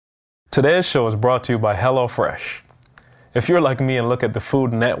Today's show is brought to you by HelloFresh. If you're like me and look at the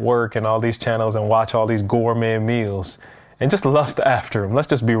Food Network and all these channels and watch all these gourmet meals and just lust after them, let's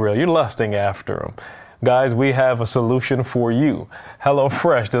just be real, you're lusting after them. Guys, we have a solution for you.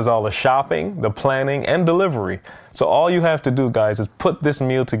 HelloFresh does all the shopping, the planning, and delivery. So all you have to do, guys, is put this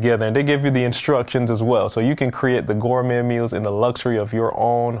meal together, and they give you the instructions as well, so you can create the gourmet meals in the luxury of your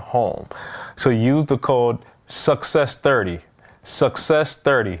own home. So use the code SUCCESS30.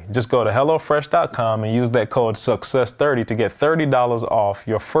 Success30. Just go to HelloFresh.com and use that code Success30 to get $30 off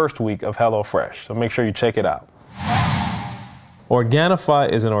your first week of HelloFresh. So make sure you check it out.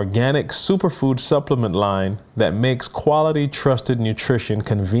 Organifi is an organic superfood supplement line that makes quality, trusted nutrition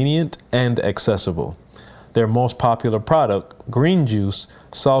convenient and accessible. Their most popular product, Green Juice,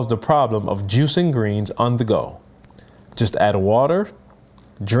 solves the problem of juicing greens on the go. Just add water,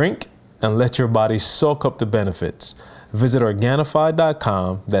 drink, and let your body soak up the benefits. Visit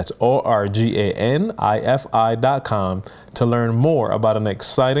Organifi.com, that's Organifi.com, to learn more about an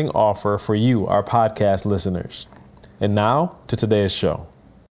exciting offer for you, our podcast listeners. And now to today's show.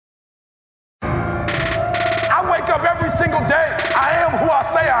 I wake up every single day. I am who I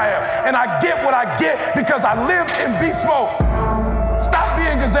say I am. And I get what I get because I live in beast mode. Stop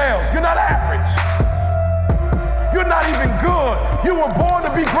being gazelles. You're not average. You're not even good. You were born to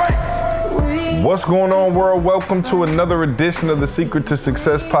be great. What's going on, world? Welcome to another edition of the Secret to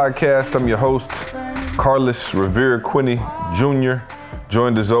Success podcast. I'm your host, Carlos Rivera Quinney Jr.,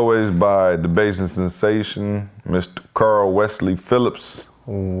 joined as always by the Basin Sensation, Mr. Carl Wesley Phillips.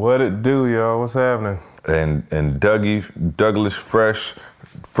 What it do, y'all? What's happening? And Douglas Fresh,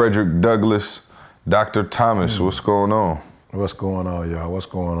 Frederick Douglass, Dr. Thomas. What's going on? What's going on, y'all? What's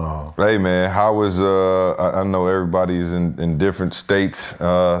going on? Hey, man, how is, I know everybody's in different states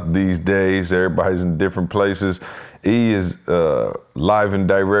these days. Everybody's in different places. E is live and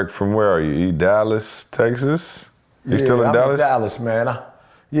direct from where are you? E, Dallas, Texas? You still in Dallas? I'm in Dallas,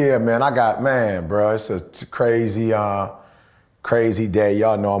 man. Bro, it's a crazy, crazy day.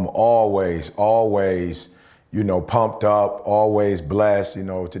 Y'all know I'm always, pumped up, always blessed.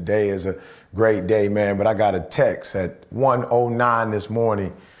 Today is a great day, man, but I got a text at 1:09 this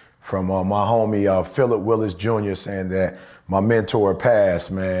morning from my homie Philip Willis Jr. saying that my mentor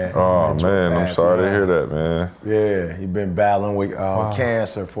passed, man. Oh, man, I'm sorry to hear that, man. Yeah, he's been battling with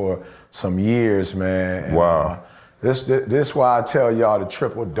cancer for some years, man. And, wow. This is why I tell y'all the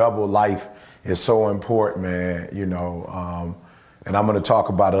triple-double life is so important, man, and I'm going to talk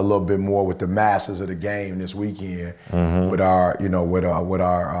about it a little bit more with the masters of the game this weekend with our, with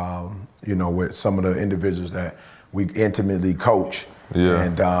some of the individuals that we intimately coach. Yeah.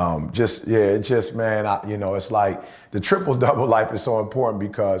 And man, it's like the triple-double life is so important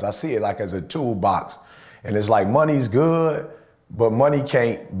because I see it like as a toolbox. And it's like money's good, but money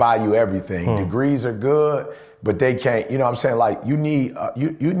can't buy you everything. Degrees are good, but they can't, Like you need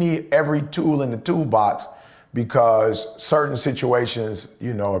every tool in the toolbox because certain situations,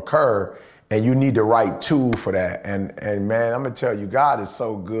 occur and you need the right tool for that. And man, I'm gonna tell you, God is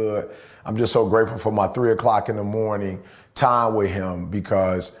so good. I'm just so grateful for my 3 o'clock in the morning time with him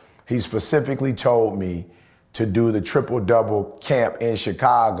because he specifically told me to do the triple-double camp in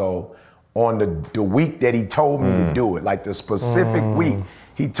Chicago on the week that he told me to do it, like the specific week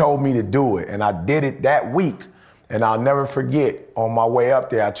he told me to do it. And I did it that week. And I'll never forget, on my way up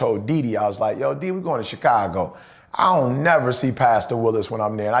there, I told Dee, I was like, yo, Dee, we're going to Chicago. I don't never see Pastor Willis when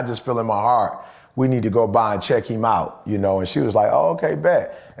I'm there. And I just feel in my heart, we need to go by and check him out, And she was like, oh, okay,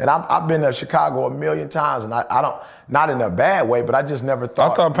 bet. And I've been to Chicago a million times, and I don't, not in a bad way, but I just never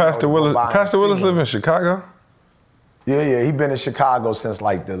thought. I thought Pastor Willis lived in Chicago? Yeah, he been in Chicago since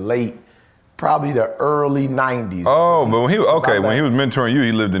like probably the early 90s. Oh, but when he was mentoring you,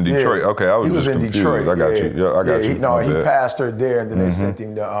 he lived in Detroit. Yeah, Okay, I was he just was in confused. Detroit. I got you. Yeah, I got you. He pastored there, and then they sent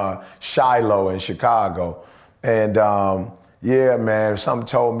him to Shiloh in Chicago. And man, something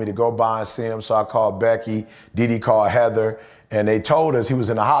told me to go by and see him, so I called Becky. Dee called Heather, and they told us he was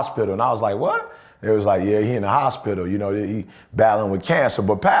in the hospital. And I was like, what? They was like, yeah, he in the hospital. He battling with cancer.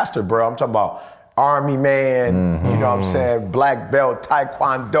 But Pastor, bro, I'm talking about Army man, black belt,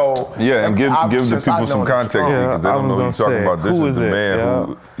 Taekwondo. Yeah, and give the people some context because they don't know who you're talking about. This is the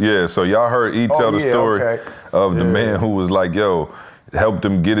man who, so y'all heard E tell the story of the man who was like, yo, helped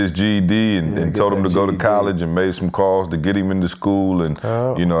him get his GED and told him to go to college and made some calls to get him into school. And,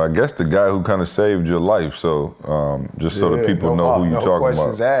 I guess the guy who kind of saved your life. So just so that people know who you're talking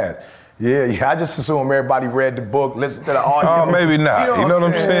about. Asked. Yeah, I just assume everybody read the book, listened to the audio. Oh, maybe not. You know what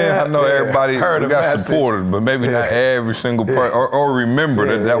I'm saying? I know everybody got supported, but maybe not every single person, or remember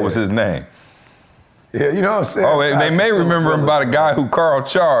that was his name. Yeah, you know what I'm saying? Oh, they may remember him by the guy who Carl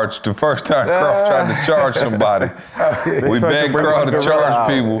charged the first time Carl tried to charge somebody. We begged Carl to charge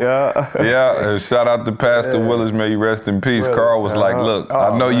people. Yeah, and shout out to Pastor Willis, may you rest in peace. Willis, Carl was like, look,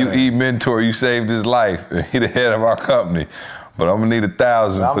 I know you E-Mentor, you saved his life. He the head of our company. But I'm gonna need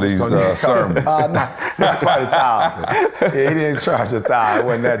 1,000 for these sermons. Not quite 1,000. Yeah, he didn't charge 1,000.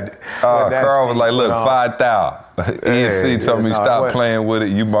 Wasn't that? Carl was like, look, 5,000. ENC told me stop playing with it.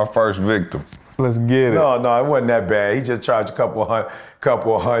 You my first victim. Let's get it. No, it wasn't that bad. He just charged a couple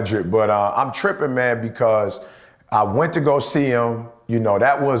of hundred. But I'm tripping, man, because I went to go see him. You know,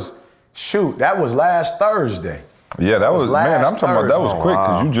 that was last Thursday. Yeah, that was man. I'm talking about that was quick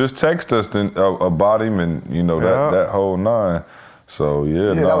because you just texted us about him and you know that whole nine. So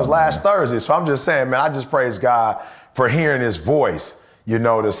that was last Thursday. So I'm just saying, man, I just praise God for hearing his voice. You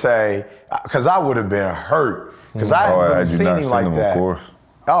know, to say because I would have been hurt because I hadn't really seen him like that. Of course.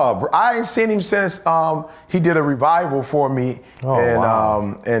 Oh, I ain't seen him since he did a revival for me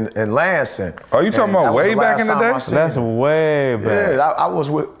in Lansing. Are you talking about way back in the day? That's way back.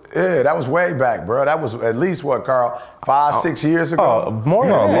 Yeah, that was way back, bro. That was at least what, Carl? 5-6 years ago? Oh, more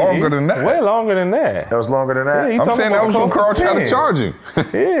than that. Longer than that. Way longer than that. That was longer than that? Yeah, I'm saying that was when Carl tried to charge him.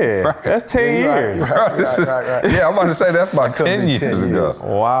 Yeah, right. That's 10 years. Right. Yeah, I'm about to say that's about 10 years ago.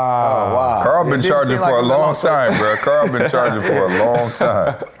 Wow. Carl been charging for a long time, bro. Carl been charging for a long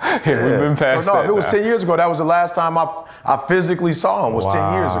time. We've been past that. So, if it was 10 years ago, that was the last time I physically saw him, was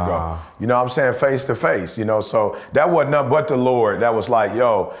 10 years ago. You know what I'm saying? Face to face, you know. So that wasn't nothing but the Lord. That was like,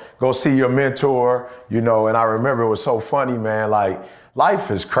 yo, go see your mentor, you know. And I remember it was so funny, man. Like,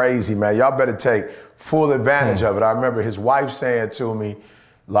 life is crazy, man. Y'all better take full advantage of it. I remember his wife saying to me,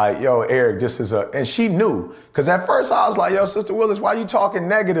 like, yo, Eric, this is and she knew. Because at first I was like, yo, Sister Willis, why you talking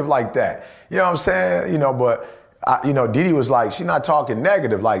negative like that? You know what I'm saying? You know, but, Didi was like, she's not talking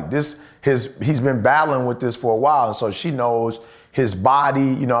negative. Like, he's been battling with this for a while. And so she knows his body,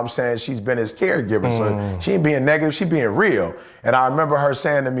 you know what I'm saying? She's been his caregiver. So she ain't being negative, she being real. And I remember her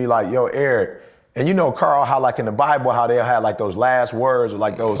saying to me like, yo, Eric, and you know, Carl, how like in the Bible, how they'll have like those last words or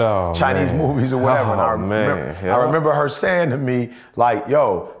like those Chinese movies or whatever. And I remember her saying to me like,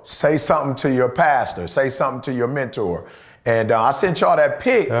 yo, say something to your pastor, say something to your mentor. And I sent y'all that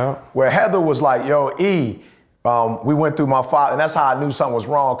pic where Heather was like, yo, E, we went through my father, and that's how I knew something was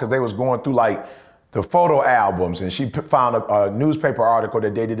wrong because they was going through like the photo albums, and she found a newspaper article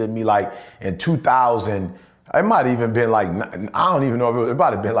that dated me like in 2000. It might have even been like, I don't even know if it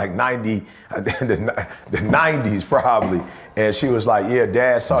might have been like 90, the 90s probably. And she was like, yeah,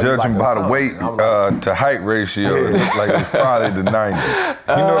 Dad saw you like judging by the weight to height ratio, it looked like it was probably the 90s.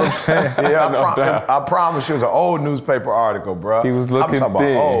 You know what I'm saying? Yeah, I promise you, it was an old newspaper article, bro. He was looking I'm talking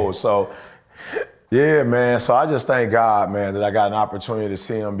thin. about old, so. Yeah, man. So I just thank God, man, that I got an opportunity to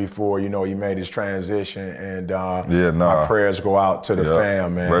see him before, you know, he made his transition. And my prayers go out to the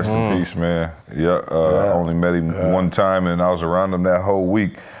fam, man. Rest in peace, man. I only met him one time, and I was around him that whole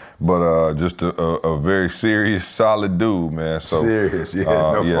week. But just a very serious, solid dude, man. So, serious, no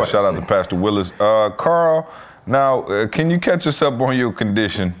question. Shout out to Pastor Willis. Carl, now, can you catch us up on your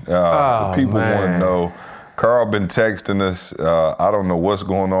condition? People want to know. Carl been texting us. I don't know what's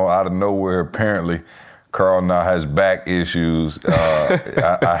going on out of nowhere. Apparently, Carl now has back issues.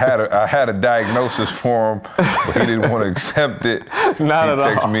 I had a diagnosis for him, but he didn't want to accept it. Not at all.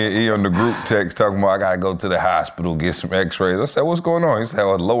 He texted me and E on the group text talking about I gotta go to the hospital, get some X-rays. I said, what's going on? He said,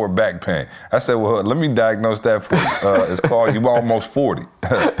 well, lower back pain. I said, well, let me diagnose that for you. It's called you almost 40.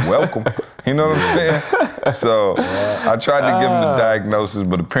 Welcome. You know what I'm saying? So I tried to give him the diagnosis,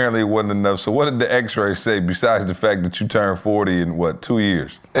 but apparently it wasn't enough. So what did the X-ray say besides the fact that you turned 40 in 2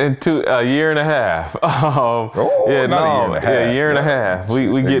 years? In a year and a half. A year and a half.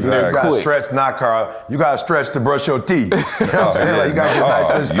 We getting there quick. You gotta stretch, not Carl. You gotta stretch to brush your teeth. You know what I'm saying? Like you gotta get back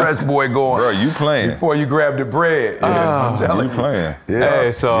to the stretch boy going. Bro, you playing. Before you grab the bread. I'm telling you. You playing. Yeah.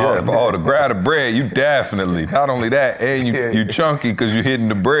 Hey, to grab the bread, you definitely. Not only that, and you chunky because you're hitting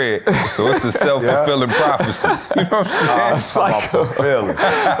the bread. So it's a self-fulfilling prophecy. You know what I'm saying? Cycle.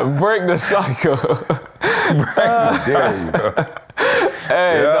 Break the cycle. There you go.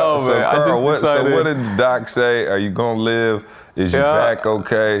 Hey, no, man. So, Carl, I just decided. So what did the doc say? Are you gonna live? Is your back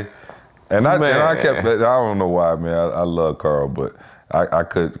okay? And I kept. I don't know why, man. I love Carl, but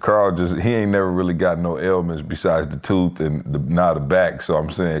Carl he ain't never really got no ailments besides the tooth and the back. So I'm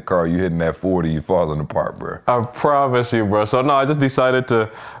saying, Carl, you hitting that 40, you falling apart, bro. I promise you, bro. So no, I just decided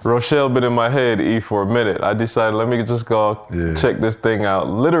Rochelle been in my head, E, for a minute. I decided, let me just go check this thing out.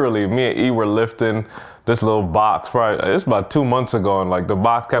 Literally, me and E were lifting this little box, it's about 2 months ago, and like the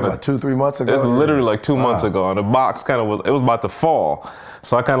box kind of... About 2-3 months ago? It's literally like 2 months ago, and the box kind of was about to fall.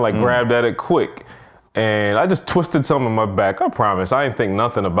 So I kind of like grabbed at it quick. And I just twisted something in my back. I promise. I ain't think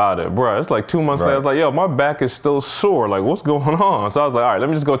nothing about it. Bro, it's like 2 months later. I was like, yo, my back is still sore. Like, what's going on? So I was like, all right, let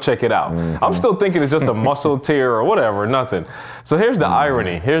me just go check it out. Mm-hmm. I'm still thinking it's just a muscle tear or whatever, nothing. So here's the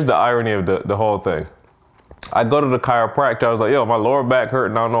irony. Here's the irony of the whole thing. I go to the chiropractor. I was like, yo, my lower back hurt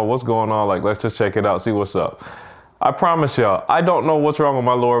and I don't know what's going on. Like, let's just check it out, see what's up. I promise y'all, I don't know what's wrong with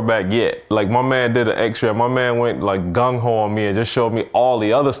my lower back yet. Like, my man did an x-ray. My man went like gung-ho on me and just showed me all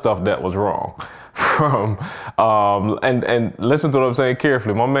the other stuff that was wrong. And listen to what I'm saying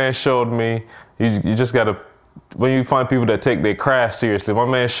carefully. My man showed me, you just gotta, when you find people that take their craft seriously, my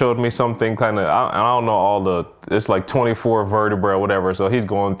man showed me something kind of, I don't know it's like 24 vertebrae or whatever. So he's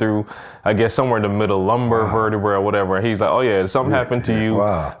going through, I guess, somewhere in the middle, lumbar vertebrae or whatever. He's like, oh yeah, something happened to you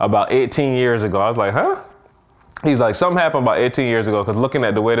about 18 years ago. I was like, huh? He's like, something happened about 18 years ago, because looking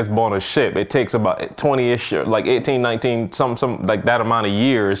at the way this bone is shaped, it takes about 20-ish, like 18, 19, some like that amount of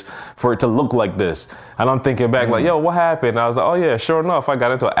years for it to look like this. And I'm thinking back like, yo, what happened? And I was like, oh yeah, sure enough, I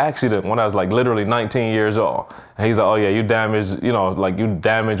got into an accident when I was like literally 19 years old. And he's like, oh yeah, you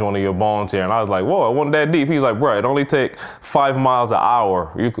damaged one of your bones here. And I was like, whoa, it wasn't that deep. He's like, bro, it only take 5 miles an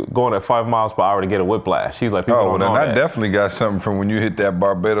hour. You could go at 5 miles per hour to get a whiplash. He's like, people don't know that. I definitely got something from when you hit that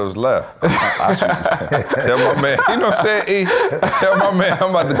Barbados left. I should tell my man, you know what I'm saying? Tell my man I'm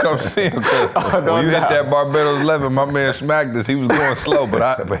about to come see him. When you hit that Barbados left and my man smacked us, he was going slow,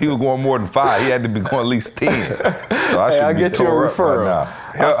 but he was going more than 5. He had to be going at least 10. So I get you a referral. Right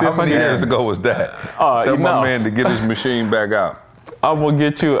now. How many years ago was that? Tell my man to get his machine back out. I'm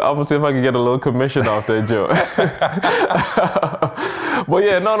gonna see if I can get a little commission off that joke. But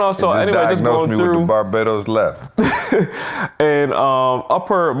yeah, no. So anyway, just going me through with the Barbados left. And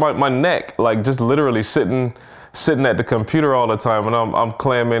my neck, like just literally sitting at the computer all the time, and I'm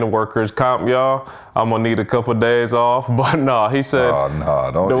claiming workers' comp, y'all. I'm gonna need a couple of days off, but no, he said. Oh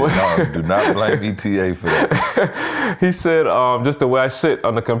no, do not blame ETA for that. He said just the way I sit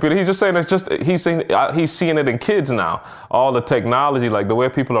on the computer. He's just saying he's seeing it in kids now. All the technology, like the way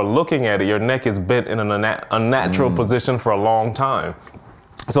people are looking at it, your neck is bent in an unnatural position for a long time.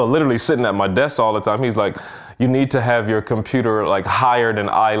 So literally sitting at my desk all the time, he's like, you need to have your computer like higher than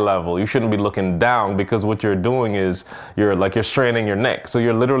eye level. You shouldn't be looking down, because what you're doing is you're straining your neck. So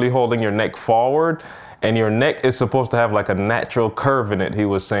you're literally holding your neck forward, and your neck is supposed to have like a natural curve in it. He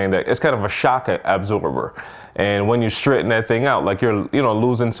was saying that it's kind of a shock absorber. And when you straighten that thing out, like you're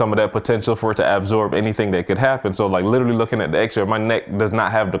losing some of that potential for it to absorb anything that could happen. So like literally looking at the x-ray, my neck does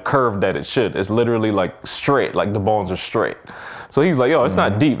not have the curve that it should. It's literally like straight, like the bones are straight. So he's like, yo, it's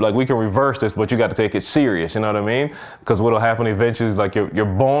not deep. Like, we can reverse this, but you got to take it serious. You know what I mean? Because what'll happen eventually is like your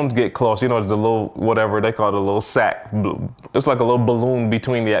bones get close. You know, the little, whatever they call it, a little sac. It's like a little balloon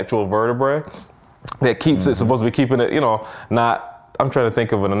between the actual vertebrae that keeps it, supposed to be keeping it, not. I'm trying to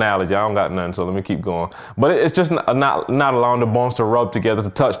think of an analogy. I don't got none, so let me keep going. But it's just not allowing the bones to rub together, to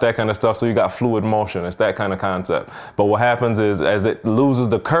touch, that kind of stuff, so you got fluid motion. It's that kind of concept. But what happens is, as it loses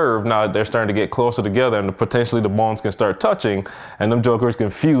the curve, now they're starting to get closer together, and potentially the bones can start touching, and them jokers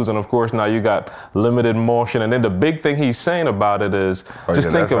can fuse, and of course now you got limited motion. And then the big thing he's saying about it is, just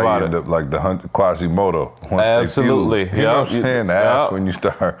think about it. Up like the Quasimodo. Absolutely. You know what I'm saying? That's when you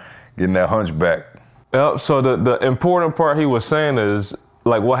start getting that hunchback. Yep. So the important part he was saying is,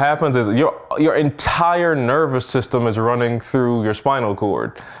 like, what happens is your entire nervous system is running through your spinal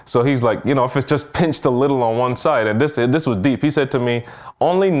cord. So he's like, if it's just pinched a little on one side, and this was deep. He said to me,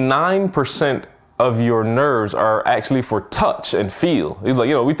 only 9% of your nerves are actually for touch and feel. He's like,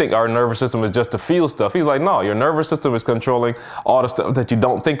 we think our nervous system is just to feel stuff. He's like, no, your nervous system is controlling all the stuff that you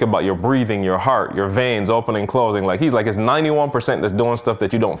don't think about, your breathing, your heart, your veins opening, closing. Like, he's like, it's 91% that's doing stuff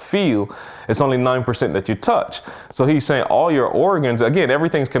that you don't feel. It's only 9% that you touch. So he's saying all your organs, again,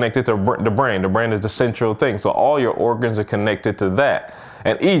 everything's connected to the brain. The brain is the central thing. So all your organs are connected to that.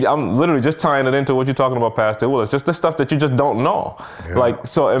 And I'm literally just tying it into what you're talking about, Pastor Will. It's just the stuff that you just don't know. Yeah. Like,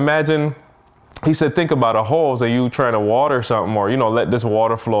 so imagine, he said, think about a hose that you trying to water something, or, let this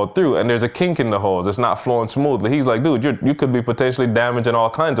water flow through, and there's a kink in the hose. It's not flowing smoothly. He's like, dude, you could be potentially damaging all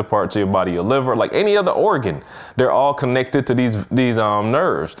kinds of parts of your body, your liver, like any other organ. They're all connected to these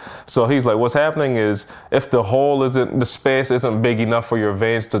nerves. So he's like, what's happening is, if the space isn't big enough for your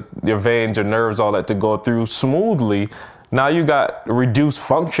veins, your nerves, all that to go through smoothly, now you got reduced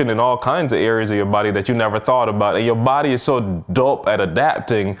function in all kinds of areas of your body that you never thought about. And your body is so dope at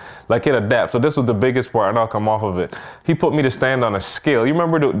adapting, like it adapts. So this was the biggest part, and I'll come off of it. He put me to stand on a scale. You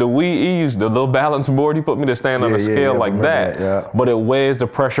remember the Wii E's, the little balance board? He put me to stand on a scale like that. But it weighs the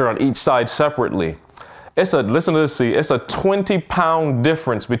pressure on each side separately. Listen to this, see, it's a 20-pound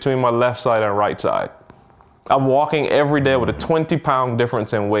difference between my left side and right side. I'm walking every day with a 20-pound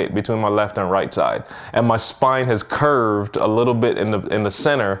difference in weight between my left and right side. And my spine has curved a little bit in the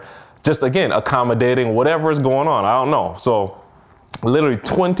center, just again, accommodating whatever is going on. I don't know. So literally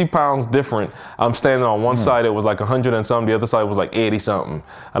 20 pounds different. I'm standing on one side, it was like 100 and something. The other side was like 80 something.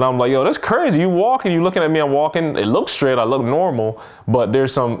 And I'm like, yo, that's crazy. You walking, you looking at me, I'm walking. It looks straight, I look normal, but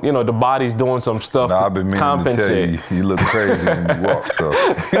there's some, the body's doing some stuff to I've been compensate. To tell you look crazy when you walk. So, you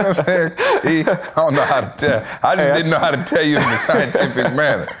know what I'm saying? I don't know how to tell. I just didn't know how to tell you in a scientific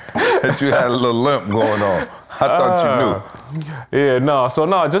manner that you had a little limp going on. I thought you knew. Yeah, no. So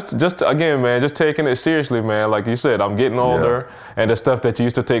no, just again, man, just taking it seriously, man. Like you said, I'm getting older, and the stuff that you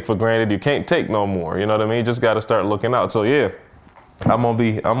used to take for granted, you can't take no more. You know what I mean? You just got to start looking out. So yeah, I'm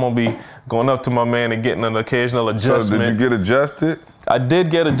gonna be going up to my man and getting an occasional adjustment. So did you get adjusted? I did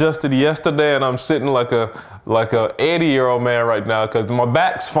get adjusted yesterday, and I'm sitting like a 80-year-old man right now because my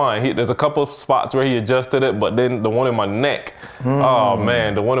back's fine. There's a couple of spots where he adjusted it, but then the one in my neck, oh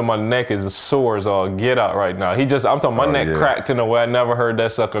man, the one in my neck is sore as all get out right now. I'm talking my neck cracked in a way I never heard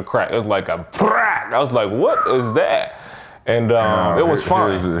that sucker crack. It was like a crack. I was like, what is that? And it was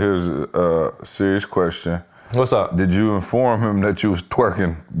fine. Here's a serious question. What's up? Did you inform him that you was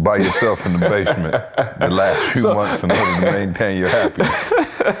twerking by yourself in the basement the last few months in order to maintain your happiness?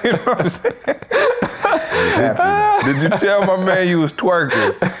 You know what I'm saying? Did you tell my man you was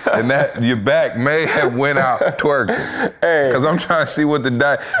twerking and that your back may have went out twerking? Because I'm trying to see what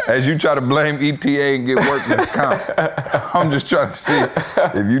as you try to blame ETA and get workman's comp, I'm just trying to see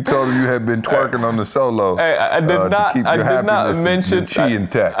if you told him you had been twerking on the solo. Hey, I did not mention chi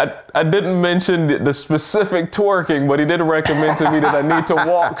intact. I didn't mention the specific twerking, but he did recommend to me that I need to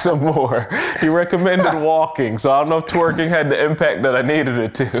walk some more. He recommended walking, so I don't know if twerking had the impact that I needed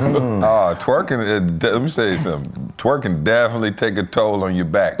it to. Twerking, let me say something. Twerking definitely take a toll on your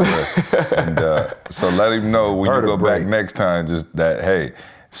back. And, so let him know when you go back next time, just that, hey,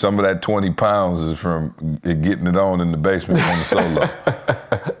 some of that 20 pounds is from getting it on in the basement on the solo.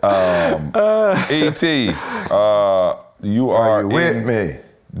 E.T., you are with me.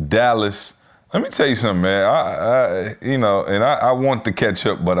 Dallas. Let me tell you something, man. I want to catch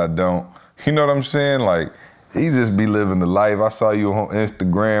up, but I don't. You know what I'm saying? Like, he just be living the life. I saw you on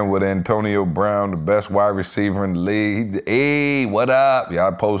Instagram with Antonio Brown, the best wide receiver in the league. Hey, what up?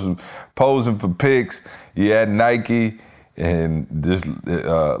 Y'all posing for pics. You had Nike and just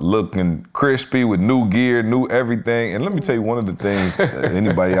looking crispy with new gear, new everything. And let me tell you one of the things,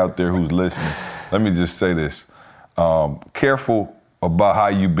 anybody out there who's listening, let me just say this. Careful about how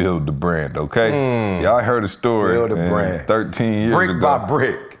you build the brand, okay? Y'all heard a story. Build a brand. 13 years brick ago. Brick by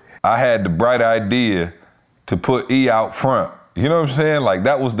brick. I had the bright idea to put E out front. You know what I'm saying? Like,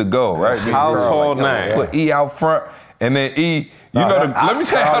 that was the goal, right? Household name. Put E out front, and then E, let me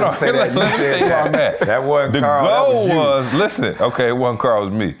tell you, hold on. Let me tell you how I'm at. That wasn't the Carl, goal that was listen, okay, it wasn't Carl, it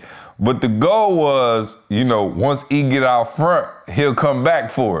was me. But the goal was, once E get out front, he'll come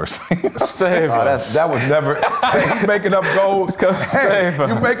back for us. Save us. That was never. He's making up goals.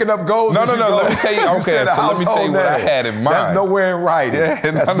 You making up goals? No. Let me tell you. Okay, so let me tell you what I had in mind. That's nowhere in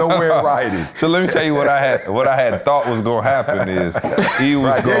writing. That's nowhere in writing. So let me tell you what I had thought was gonna happen is E was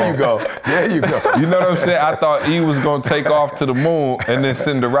right, going. There you go. You know what I'm saying? I thought E was gonna take off to the moon and then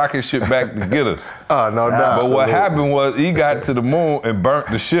send the rocket ship back to get us. Oh, no doubt. But what happened was E got to the moon and burnt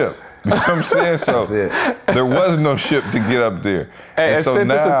the ship. You know what I'm saying? So there was no ship to get up there. Hey, and so sent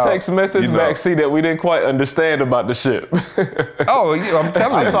now, us a text message back, see, that we didn't quite understand about the ship. Oh, yeah, I'm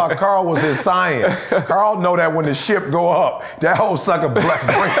telling you. I thought Carl was in science. Carl know that when the ship go up, that whole sucker breaking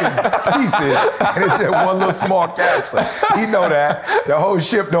pieces, and it's just one little small capsule. He know that. The whole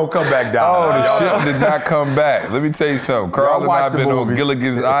ship don't come back down. Oh, the ship did not come back. Let me tell you something. Carl and I have been on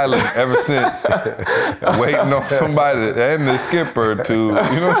Gilligan's Island ever since, waiting on somebody and the skipper to, you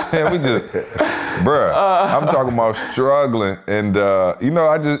know what I'm saying? We just, I'm talking about struggling. And,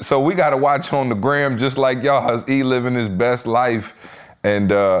 so we got to watch on the gram just like y'all, as E living his best life. And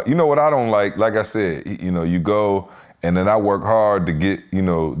you know what I don't like I said, you go and then I work hard to get,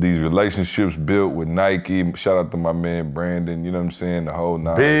 these relationships built with Nike. Shout out to my man, Brandon, you know what I'm saying? The whole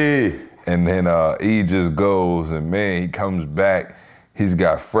nine. B. And then E just goes and man, he comes back. He's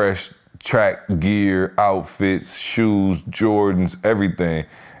got fresh track gear, outfits, shoes, Jordans, everything.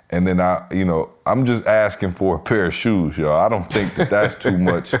 And then I'm just asking for a pair of shoes, y'all. I don't think that's too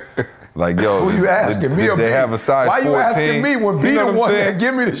much. Like, yo, who you asking me? Did they have a size 14? Why you asking me when be the one that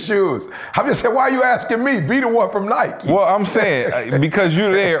give me the shoes? I'm just saying, why you asking me? Be the one from Nike. Well, I'm saying because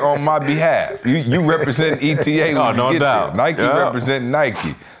you're there on my behalf. You represent ETA when you get there. Nike represent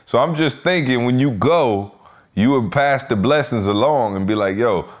Nike. So I'm just thinking when you go, you would pass the blessings along and be like,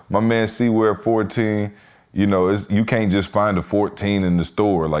 yo, my man C wear 14. you know, you can't just find a 14 in the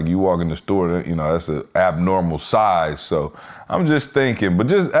store. Like you walk in the store, you know, that's an abnormal size. So I'm just thinking, but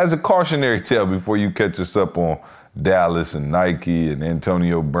just as a cautionary tale before you catch us up on Dallas and Nike and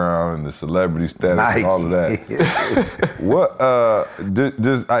Antonio Brown and the celebrity status and all of that. What,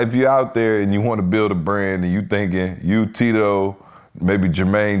 just if you're out there and you want to build a brand and you thinking, you, Tito, maybe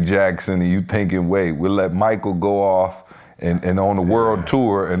Jermaine Jackson, and you thinking, wait, we'll let Michael go off and on the world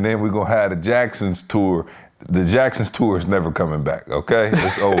tour, and then we're going to have the Jacksons tour. The Jacksons tour is never coming back, okay?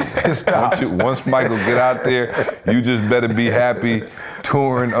 It's over. Once Michael get out there, you just better be happy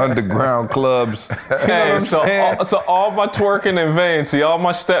touring underground clubs. Hey, so all my twerking in vain. See, all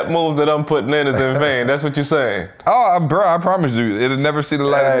my step moves that I'm putting in is in vain. That's what you're saying. Oh, bro, I promise you, it'll never see the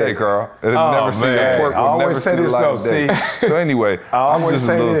light of day, Carl. It'll never see the twerk. I always say this though, see. So anyway, I'm just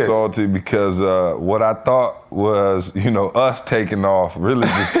a little salty because what I thought was, you know, us taking off really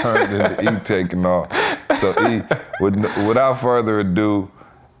just turned into E taking off. So E, without further ado,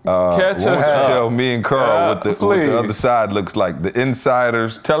 catch us tell me and Carl what the other side looks like. The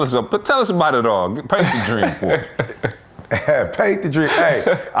insiders. Tell us about it all. Paint the dream for us. Paint the dream. Hey,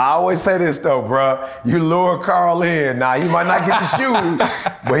 I always say this though, bro. You lure Carl in. Now, he might not get the shoes,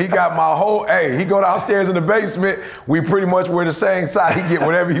 but he got my whole, he go downstairs in the basement. We pretty much wear the same side. He get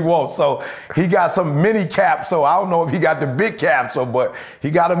whatever he wants. So he got some mini capsule. I don't know if he got the big capsule, but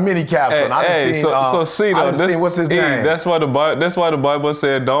he got a mini capsule. And I just seen, what's his name? That's why the Bible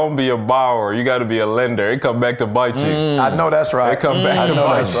said, don't be a borrower. You got to be a lender. It come back to bite you. I know that's right. It come back to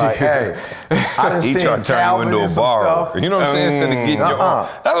bite you. Right. Hey, I done seen Calvin and some stuff. You know what I'm saying? Instead of getting your arm.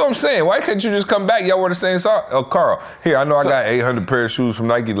 That's what I'm saying. Why couldn't you just come back? Y'all wear the same size. Oh, Carl, here, I know I got 800 pair of shoes from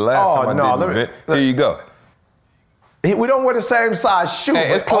Nike the last time I did the event. Here you go. We don't wear the same size shoe.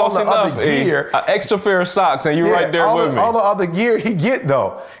 Hey, it's close enough. An extra pair of socks, and you're right there with me. All the other gear he get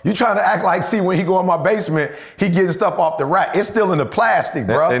though. You trying to act like, see, when he go in my basement, he getting stuff off the rack. It's still in the plastic,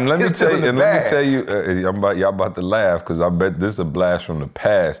 bro. And let me tell you, y'all about to laugh because I bet this is a blast from the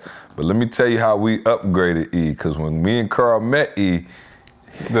past. But let me tell you how we upgraded E. Because when me and Carl met E,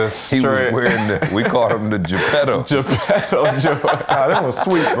 he was wearing we called him the Geppetto. Geppetto joint. Oh, that was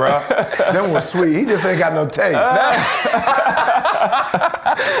sweet, bro. That was sweet. He just ain't got no taste.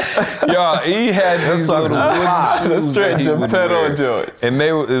 Y'all, he had these little wooden shoes. The straight Geppetto joints. And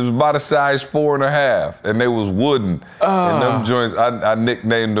it was about a size 4.5, and they was wooden. And them joints, I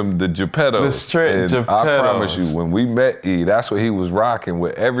nicknamed them the Geppettos. The straight Geppettos. I promise you, when we met E, that's what he was rocking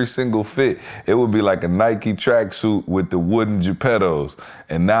with every single fit. It would be like a Nike tracksuit with the wooden Geppettos.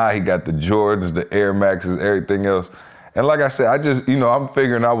 And now he got the Jordans, the Air Maxes, everything else. And like I said, I'm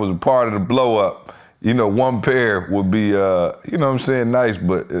figuring I was a part of the blow up. You know, one pair would be, you know what I'm saying, nice.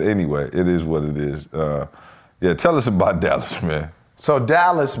 But anyway, it is what it is. Tell us about Dallas, man. So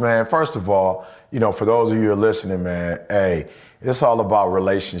Dallas, man, first of all, you know, for those of you who are listening, man, hey, it's all about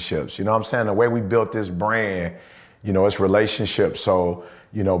relationships. You know what I'm saying? The way we built this brand, you know, it's relationships. So,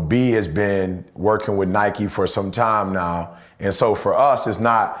 you know, B has been working with Nike for some time now. And so for us, it's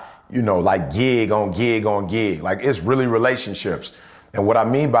not, you know, like gig on gig on gig. Like, it's really relationships. And what I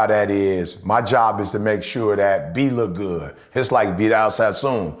mean by that is my job is to make sure that B look good. It's like Vidal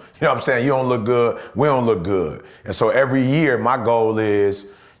Sassoon. You know what I'm saying? You don't look good, we don't look good. And so every year my goal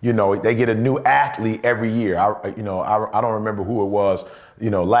is, you know, they get a new athlete every year. I don't remember who it was,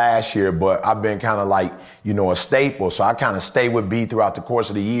 you know, last year, but I've been kind of like, you know, a staple. So I kind of stay with B throughout the course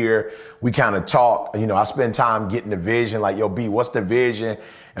of the year. We kind of talk, you know, I spend time getting the vision, like, yo, B, what's the vision?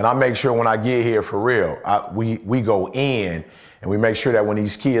 And I make sure when I get here for real, we go in and we make sure that when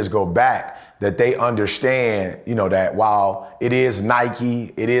these kids go back, that they understand, you know, that while it is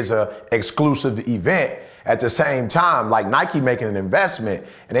Nike, it is a exclusive event, at the same time, like Nike making an investment,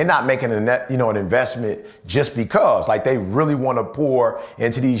 and they're not making an investment just because, like, they really want to pour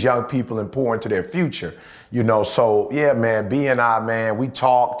into these young people and pour into their future, you know. So yeah, man, B and I, man, we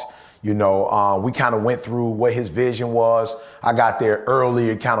talked, you know, we kind of went through what his vision was. I got there early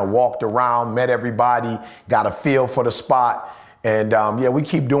and kind of walked around, met everybody, got a feel for the spot. And we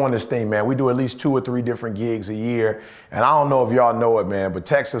keep doing this thing, man. We do at least 2 or 3 different gigs a year. And I don't know if y'all know it, man, but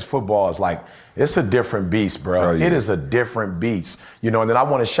Texas football is like, it's a different beast, bro. Oh, yeah. It is a different beast. You know, and then I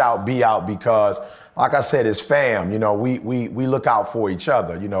want to shout B out because, like I said, it's fam. You know, we look out for each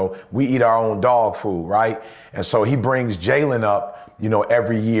other. You know, we eat our own dog food, right? And so he brings Jalen up, you know,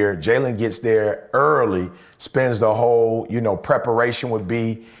 every year. Jalen gets there early, spends the whole, you know, preparation with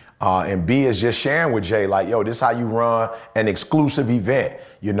B. And B is just sharing with Jay, like, yo, this is how you run an exclusive event,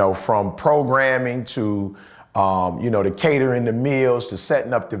 you know, from programming to to catering the meals, to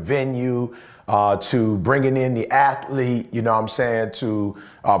setting up the venue, to bringing in the athlete, to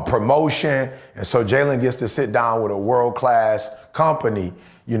promotion. And so Jalen gets to sit down with a world-class company,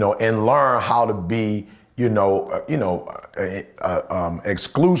 and learn how to be,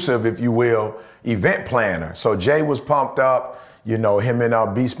 exclusive, if you will, event planner. So Jay was pumped up. Him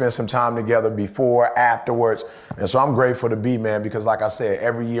and B spent some time together before, afterwards. And so I'm grateful to B, man, because like I said,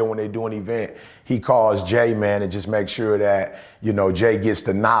 every year when they do an event, he calls Jay, man, and just make sure that, Jay gets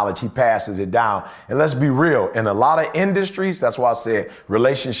the knowledge, he passes it down. And let's be real, in a lot of industries, that's why I said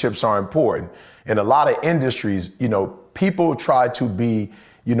relationships are important. In a lot of industries, people try to be,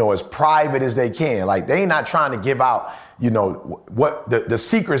 as private as they can. Like they ain't not trying to give out, what the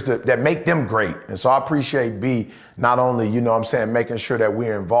secrets that make them great. And so I appreciate B not only, making sure that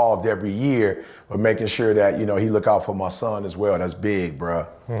we're involved every year, but making sure that, he look out for my son as well. That's big, bro.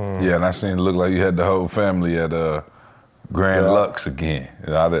 Yeah, and I seen it look like you had the whole family at Grand Lux again.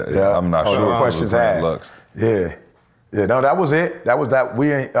 I'm not sure. No questions asked. Lux. Yeah. Yeah, no, that was it. That was that.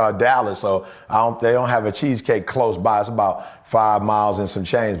 We in Dallas, so they don't have a cheesecake close by. It's about 5 miles and some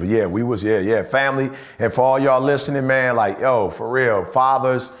change. But yeah, we was, family. And for all y'all listening, man, like, for real,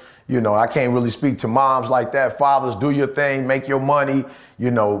 fathers, I can't really speak to moms like that. Fathers, do your thing, make your money,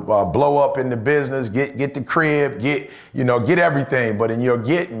 blow up in the business, get the crib, get everything. But in your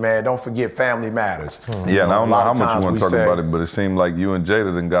getting, man, don't forget family matters. Yeah, and I don't know how much you want to talk about it, but it seemed like you and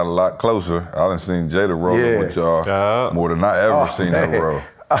Jada done got a lot closer. I done seen Jada rolling with y'all more than I ever seen her roll.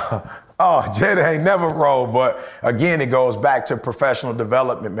 Jada ain't never rolled, but again, it goes back to professional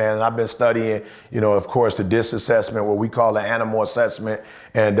development, man. And I've been studying, of course, the DISC assessment, what we call the animal assessment,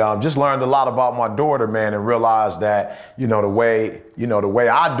 and just learned a lot about my daughter, man, and realized that, the way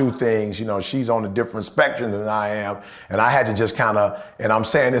I do things, she's on a different spectrum than I am. And I had to just and I'm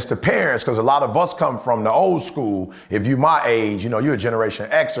saying this to parents, because a lot of us come from the old school. If you my age, you're a Generation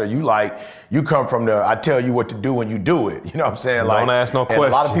Xer, you come from I tell you what to do and you do it. You know what I'm saying? Don't ask no questions.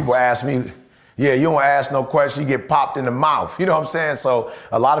 A lot of people ask me, you don't ask no questions, you get popped in the mouth. You know what I'm saying? So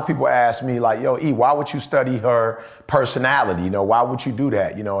a lot of people ask me like, E, why would you study her personality? Why would you do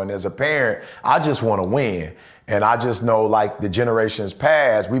that? And as a parent, I just want to win. And I just know, like the generations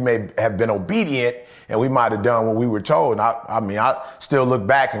past, we may have been obedient and we might have done what we were told. And I still look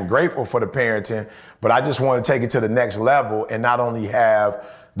back and grateful for the parenting, but I just want to take it to the next level and not only have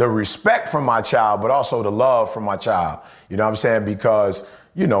the respect from my child, but also the love from my child. You know what I'm saying? Because,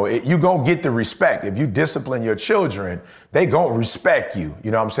 you gonna get the respect. If you discipline your children, they gonna respect you.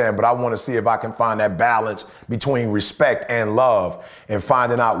 You know what I'm saying? But I want to see if I can find that balance between respect and love, and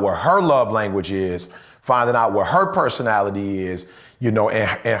finding out what her love language is, finding out what her personality is, and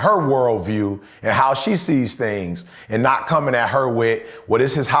her worldview and how she sees things, and not coming at her with, well,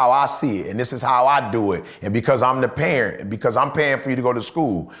 this is how I see it and this is how I do it. And because I'm the parent and because I'm paying for you to go to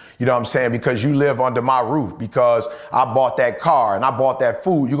school, you know what I'm saying? Because you live under my roof, because I bought that car and I bought that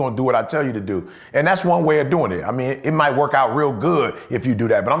food, you're going to do what I tell you to do. And that's one way of doing it. I mean, it might work out real good if you do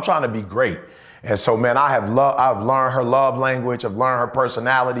that, but I'm trying to be great. And so, man, I've learned her love language, I've learned her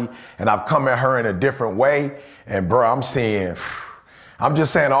personality, and I've come at her in a different way. And bro, I'm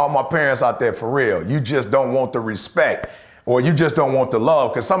just saying, all my parents out there, for real, you just don't want the respect, or you just don't want the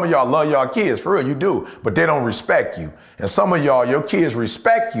love, because some of y'all love y'all kids, for real, you do, but they don't respect you. And some of y'all, your kids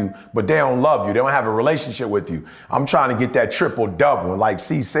respect you, but they don't love you. They don't have a relationship with you. I'm trying to get that triple double. And like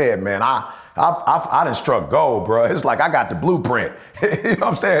C said, man, I done struck gold, bro. It's like I got the blueprint. You know what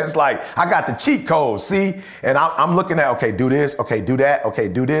I'm saying? It's like I got the cheat code, see? And I'm looking at, okay, do this, okay, do that, okay,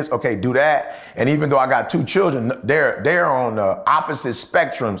 do this, okay, do that. And even though I got 2 children, they're on the opposite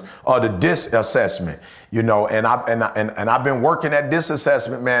spectrums of the DISC assessment, and I've been working at DISC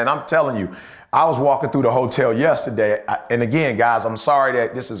assessment, man. I'm telling you, I was walking through the hotel yesterday, and again, guys, I'm sorry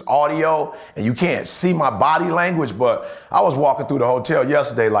that this is audio and you can't see my body language, but I was walking through the hotel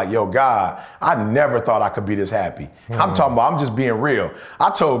yesterday like, yo, God, I never thought I could be this happy. I'm just being real. I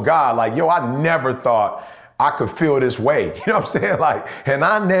told God, like, yo, I never thought I could feel this way. You know what I'm saying? Like, and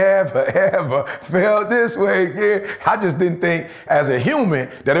I never, ever felt this way again. I just didn't think as a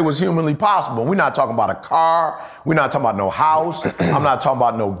human that it was humanly possible. We're not talking about a car. We're not talking about no house. I'm not talking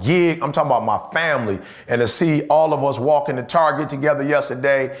about no gig. I'm talking about my family. And to see all of us walking to Target together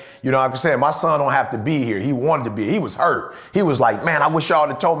yesterday, like I said, my son don't have to be here. He wanted to be. He was hurt. He was like, man, I wish y'all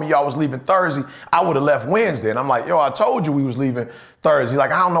had told me y'all was leaving Thursday. I would have left Wednesday. And I'm like, yo, I told you we was leaving Thursday. He's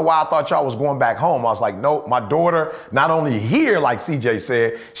like, I don't know why I thought y'all was going back home. I was like, nope, my daughter, not only here, like CJ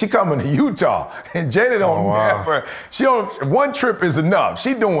said, she coming to Utah. And Jada one trip is enough.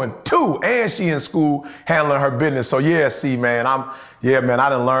 She doing 2, and she in school handling her business. So yeah, see, man, Yeah, man, I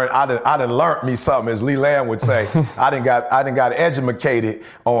done learned me something, as Lee Land would say. I done got educated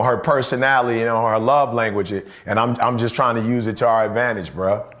on her personality and on her love language, and I'm just trying to use it to our advantage,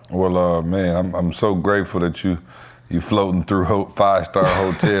 bro. Well, man, I'm so grateful that you floating through 5-star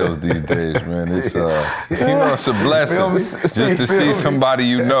hotels these days, man. It's it's a blessing just to see somebody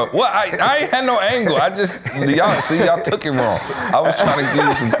you know. Well, I ain't had no angle. Y'all took it wrong. I was trying to give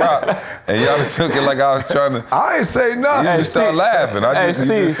you some props, and y'all took it like I was trying to. I ain't say nothing. You just start laughing. You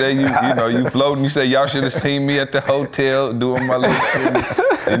just say you floating. You say y'all should have seen me at the hotel doing my little thing.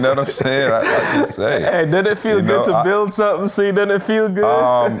 You know what I'm saying? I just say. Hey, did it feel good to build something? See, didn't it feel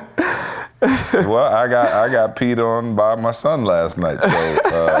good? Well, I got peed on by my son last night, so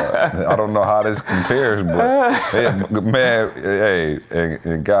I don't know how this compares, but man,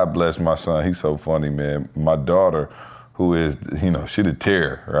 and God bless my son. He's so funny, man. My daughter, who is, she the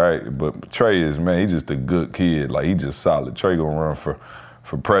terror, right? But Trey is, man, he's just a good kid. Like, he just solid. Trey gonna run for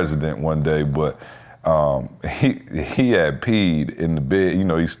president one day, but he had peed in the bed.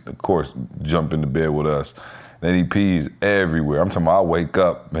 He's of course jumped in the bed with us. Then he pees everywhere. I'm talking about I wake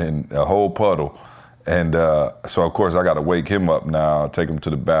up in a whole puddle. And so, of course, I got to wake him up now, take him to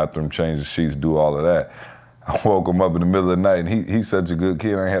the bathroom, change the sheets, do all of that. I woke him up in the middle of the night, and he's such a good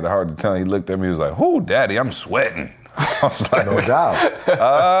kid. I ain't had a hard time. He looked at me, he was like, "Whoo, Daddy, I'm sweating." I was like, no doubt.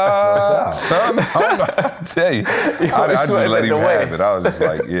 Son, I tell you, I just let him have it. I was just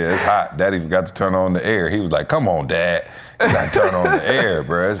like, yeah, it's hot. Daddy forgot to turn on the air. He was like, "Come on, Dad. You gotta turn on the air,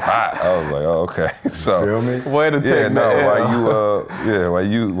 bro. It's hot." I was like, "Oh, okay." So, feel me? Way to take the air. While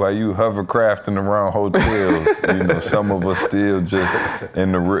you hovercrafting around hotels, some of us still just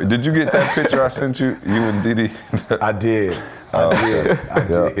in the. Did you get that picture I sent you? You and Didi? I did. I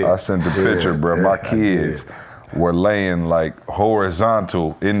did. I sent the picture, bro. My kids were laying like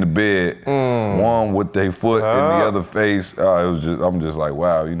horizontal in the bed, one with their foot in the other face. I'm just like,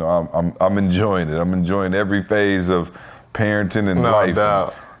 wow, I'm enjoying it. I'm enjoying every phase of parenting and life. No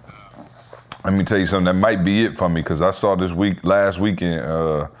doubt. Let me tell you something, that might be it for me, because I saw last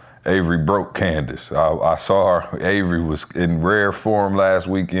weekend, Avery broke Candace. I saw her, Avery was in rare form last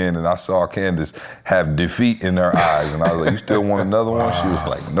weekend, and I saw Candace have defeat in her eyes. And I was like, "You still want another one?" She was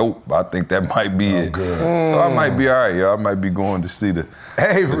like, "Nope, I think that might be it." Good. So I might be all right, y'all. I might be going to see the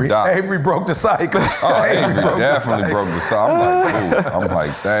Avery broke the cycle. Avery definitely broke the cycle. I'm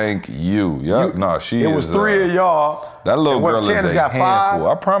like, thank you. Yep. It was 3 of y'all. That little girl is a handful. 5?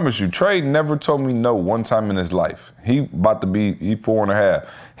 I promise you, Trey never told me no one time in his life. He 4.5.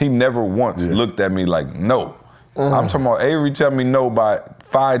 He never once looked at me like no. I'm talking about Avery tell me no by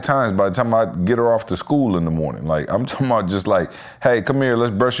 5 times by the time I get her off to school in the morning. Like, I'm talking about just like, "Hey, come here,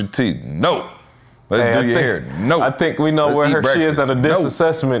 let's brush your teeth." No. Let's do your hair. No. I think we know where she is at a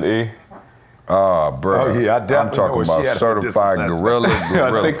disassessment, E. Bro. Oh, yeah, I definitely I'm talking about certified gorilla.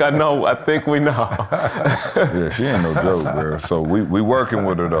 I think we know. Yeah, she ain't no joke, bro. So we working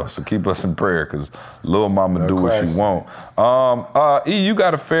with her, though. So keep us in prayer, because little mama do what she want. E, you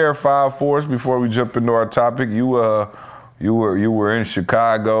got a fair file for us before we jump into our topic. You were in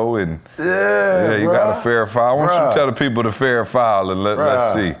Chicago, and you got a fair file. Why don't you tell the people the fair file, and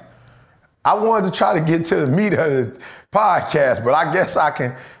let's see. I wanted to try to get to the meat of the podcast, but I guess I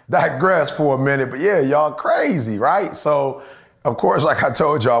can digress for a minute. But yeah, y'all crazy, right? So, of course, like I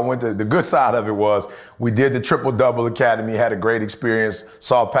told y'all, the good side of it was we did the Triple Double Academy, had a great experience,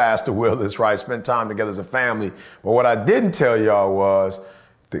 saw Pastor Willis, right? Spent time together as a family. But what I didn't tell y'all was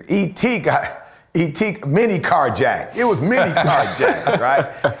the ET mini carjacked. It was mini carjacked, right?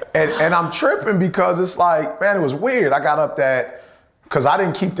 And I'm tripping because it's like, man, it was weird. I got up because I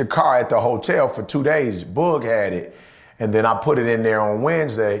didn't keep the car at the hotel for 2 days. Boog had it. And then I put it in there on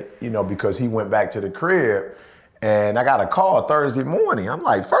Wednesday, because he went back to the crib. And I got a call Thursday morning. I'm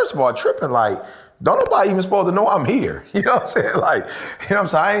like, first of all, tripping, like, don't nobody even supposed to know I'm here. You know what I'm saying? Like, I'm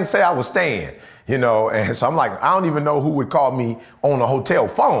saying? I ain't say I was staying, And so I'm like, I don't even know who would call me on a hotel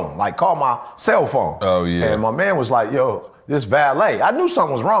phone, like call my cell phone. Oh, yeah. And my man was like, "Yo, this valet." I knew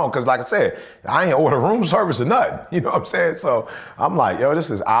something was wrong because, like I said, I ain't order room service or nothing. You know what I'm saying? So I'm like, "Yo, this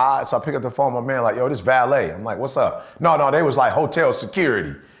is odd." So I pick up the phone. My man like, "Yo, this valet." I'm like, "What's up?" No, they was like hotel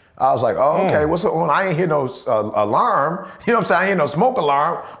security. I was like, "Oh, okay, what's up?" I ain't hear no alarm. You know what I'm saying? I ain't hear no smoke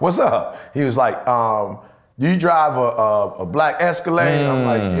alarm. What's up? He was like, "Do you drive a black Escalade?" I'm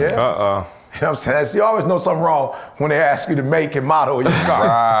like, "Yeah." You know what I'm saying? You always know something wrong when they ask you to make and model of your car.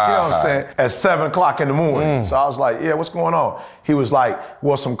 Right. You know what I'm saying? At 7 o'clock in the morning. So I was like, "Yeah, what's going on?" He was like,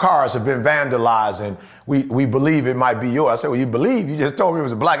 "Well, some cars have been vandalized and we believe it might be yours." I said, "Well, you believe? You just told me it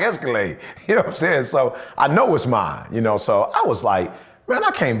was a black Escalade." You know what I'm saying? So I know it's mine, So I was like, man,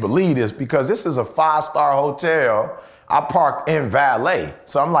 I can't believe this because this is a 5-star hotel. I parked in valet.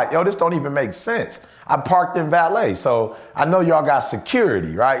 So I'm like, yo, this don't even make sense. I parked in valet. So I know y'all got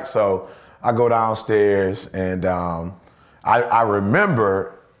security, right? So I go downstairs and I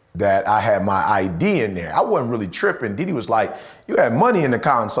remember that I had my ID in there. I wasn't really tripping. Didi was like, you had money in the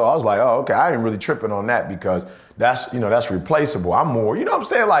console. I was like, oh, okay. I ain't really tripping on that because that's replaceable. I'm more, you know what I'm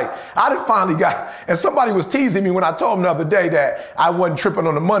saying? Like, I done finally got, and somebody was teasing me when I told them the other day that I wasn't tripping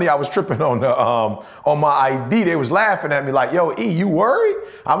on the money, I was tripping on the on my ID. They was laughing at me like, yo, E, you worried?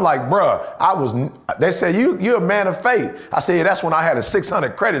 I'm like, bruh, they said, you're a man of faith. I said, yeah, that's when I had a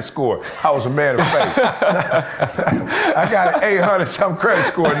 600 credit score. I was a man of faith. I got an 800 some credit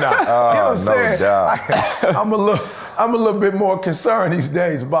score now. You know what I'm saying? Doubt. I'm a little bit more concerned these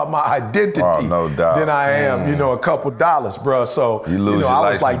days about my identity than I am, a couple dollars, bro. So you lose your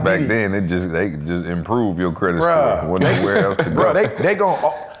license like, back then. They just improve your credit score. Wasn't nowhere else to go. Bro,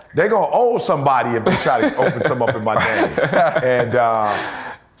 they gonna owe somebody if they try to open some up in my name. And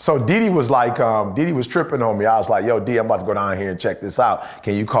so Didi was like, Didi was tripping on me. I was like, yo, D, I'm about to go down here and check this out.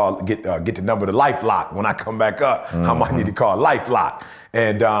 Can you get the number to LifeLock when I come back up? I might need to call LifeLock.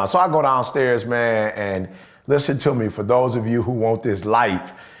 And so I go downstairs, man, and listen to me. For those of you who want this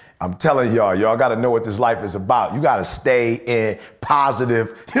life, I'm telling y'all got to know what this life is about. You got to stay in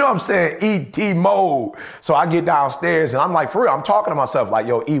positive, you know what I'm saying, ET mode. So I get downstairs and I'm like, for real, I'm talking to myself like,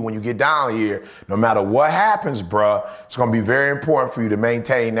 yo, E, when you get down here, no matter what happens, bruh, it's going to be very important for you to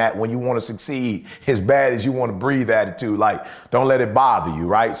maintain that when you want to succeed, as bad as you want to breathe attitude. Like, don't let it bother you,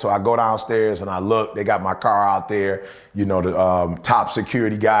 right? So I go downstairs and I look, they got my car out there. The top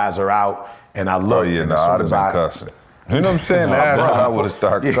security guys are out. And I look, I'd have been cussing. You know what I'm saying? I would have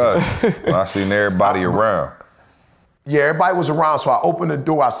started cussing when I seen everybody around. Yeah, everybody was around, so I opened the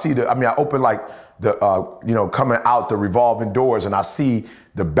door. I opened like the, coming out the revolving doors, and I see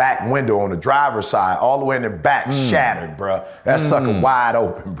the back window on the driver's side, all the way in the back, shattered, bruh. That sucker wide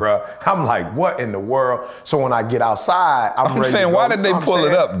open, bruh. I'm like, what in the world? So when I get outside, I'm ready to go. Why did they pull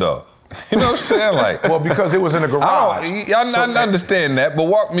it up, though? You know what I'm saying? Like, well, because it was in the garage. I understand that, but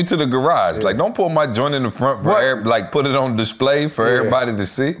walk me to the garage. Yeah. Like, don't pull my joint in the front for put it on display for everybody to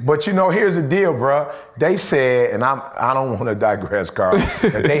see. But here's the deal, bro. They said, and I don't want to digress, Carl,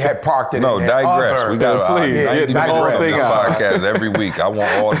 that they had parked it in there. No, digress. We got to digress podcast every week. I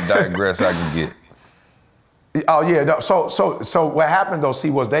want all the digress I can get. Oh yeah. No, so what happened though?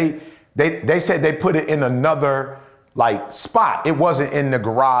 Was they said they put it in another spot. It wasn't in the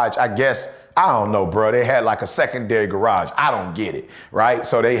garage, I guess. I don't know, bro. They had like a secondary garage. I don't get it, right?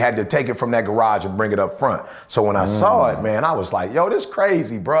 So they had to take it from that garage and bring it up front. So when I saw it, man, I was like, yo, this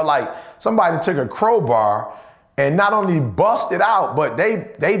crazy, bro. Like, somebody took a crowbar and not only busted out, but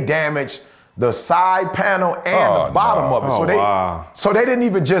they damaged the side panel and the bottom of it. So they didn't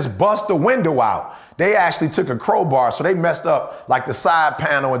even just bust the window out. They actually took a crowbar, so they messed up like the side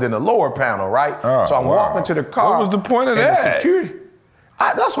panel and then the lower panel, right? So I'm walking to the car. What was the point of that? The security,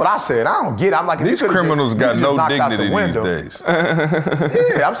 that's what I said. I don't get it. I'm like, these criminals got no dignity these days.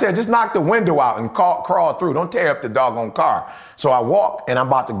 Yeah, I'm saying just knock the window out and crawl through. Don't tear up the doggone car. So I walk and I'm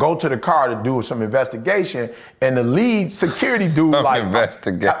about to go to the car to do some investigation, and the lead security dude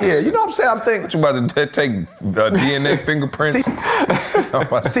investigation. Yeah, you know what I'm saying? I'm thinking, what, you about to take DNA fingerprints?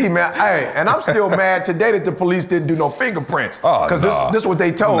 See, man, and I'm still mad today that the police didn't do no fingerprints. Because this is what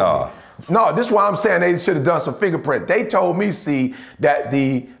they told me. No, this is why I'm saying they should have done some fingerprints. They told me, that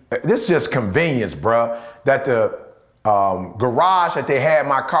this is just convenience, bruh, that the garage that they had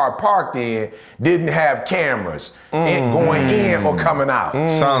my car parked in didn't have cameras going in or coming out.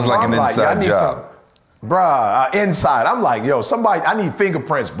 Sounds like an inside job. Inside. I'm like, yo, somebody, I need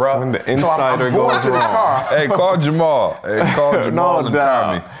fingerprints, bruh. When the insider so I'm going to the car. Hey, call Jamal. Jamal and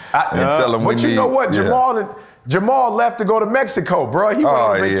Tommy. And tell them but you know what? Jamal left to go to Mexico, bro. He went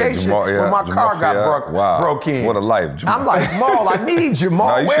on vacation when my car got broke in. What a life, Jamal. I'm like, Jamal, I need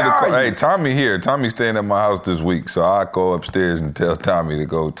Jamal. Where are you? Hey, Tommy here. Tommy's staying at my house this week, so I go upstairs and tell Tommy to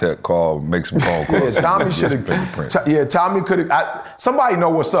go call, make some phone calls. Yeah, Tommy should have. Tommy could have. Somebody know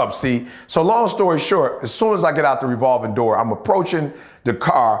what's up, see? So long story short, as soon as I get out the revolving door, I'm approaching the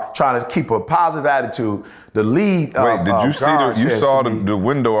car, trying to keep a positive attitude. The lead. Wait, did you see you saw the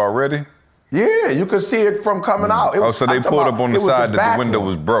window already? Yeah, you could see it from coming out. So they pulled up on the side that the window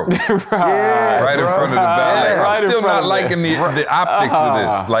was broke. Right in front of the valet. Yeah, I'm still not liking the optics of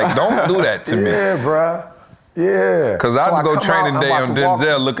this. Like, don't do that to me. Yeah, bruh. Yeah. Because I go training day on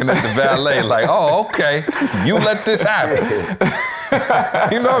Denzel looking at the valet like, oh, okay, you let this happen.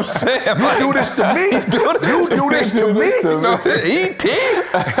 You know what I'm saying? You do this to me? You do this to me? E.T.?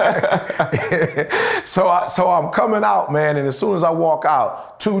 So I'm coming out, man, and as soon as I walk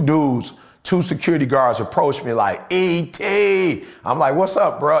out, two dudes 2 security guards approached me like, E.T. I'm like, what's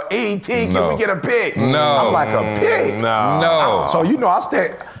up, bro? E.T., can we get a pic? No. I'm like, a pic? No. So,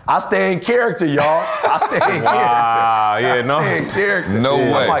 I stay in character, y'all. I stay in character. Yeah, no. I stay in character. No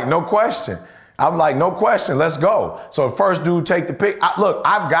way. I'm like, no question. I'm like, no question, let's go. So the first dude take the pic. Look,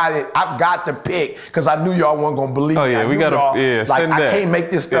 I've got it. I've got the pic because I knew y'all weren't gonna believe me. We got to, like, I can't make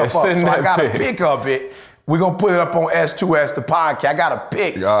this stuff up. So I got a pic of it. We're going to put it up on S2S, the podcast. I got a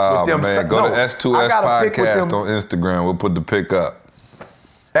pic with them. Man, go to S2S podcast on Instagram. We'll put the pic up.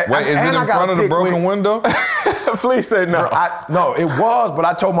 Wait, is it in front of the broken window? Please say no. No, it was, but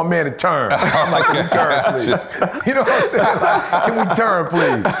I told my man to turn. I'm like, can we turn, please? You know what I'm saying? Like, can we turn,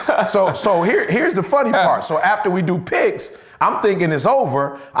 please? So here's the funny part. So after we do pics, I'm thinking it's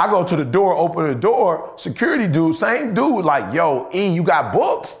over. I go to the door, open the door. Security dude, same dude, like, yo, E, you got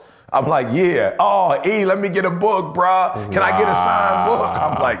books? I'm like, yeah. Oh, E, let me get a book, bruh. Can I get a signed book?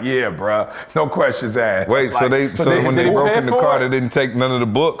 I'm like, yeah, bruh. No questions asked. Wait, so when they broke in the car, they didn't take none of the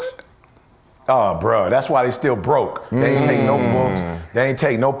books? Oh, bro, that's why they still broke. They ain't take no books. They ain't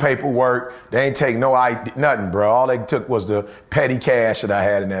take no paperwork. They ain't take no ID, nothing, bro. All they took was the petty cash that I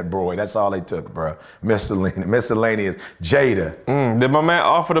had in that boy. That's all they took, bro. Miscellaneous. Jada. Did my man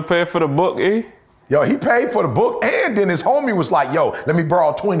offer to pay for the book, E? Yo, he paid for the book, and then his homie was like, yo, let me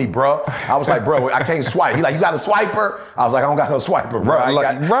borrow 20, bro. I was like, bro, I can't swipe. He like, you got a swiper? I was like, I don't got no swiper, bro. I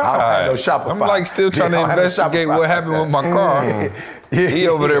don't have no Shopify. I'm like still trying to investigate what happened with my car. He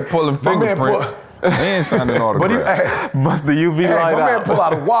over there pulling fingerprints. He ain't signing autographs. Must the UV light out. My man pull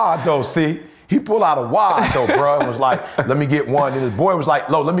out a wad, though, see? He pulled out a wad, though, bro, and was like, let me get one. And his boy was like,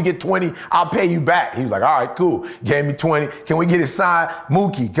 let me get 20. I'll pay you back. He was like, all right, cool. Gave me 20. Can we get it signed?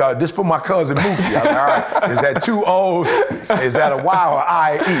 Mookie, this for my cousin Mookie. I was like, all right, is that 2 O's? Is that a Y or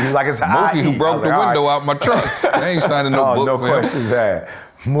I-E? He was like, it's an I-E. Mookie who broke the window out my truck. They ain't signing no book no for him. questions asked.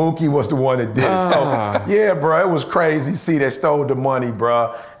 Mookie was the one that did it. So, yeah, bro, it was crazy. See, they stole the money,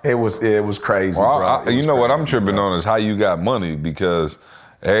 bro. It was crazy, bro. You know what I'm tripping on is how you got money, because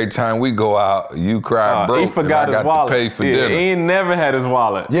every time we go out, you cry broke. He forgot and I his got wallet. to pay for dinner. He ain't never had his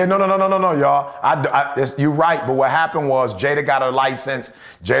wallet. Yeah, no, y'all. You're right, but what happened was Jada got her license.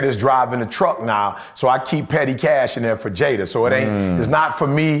 Jada's driving the truck now, so I keep petty cash in there for Jada. So it ain't. It's not for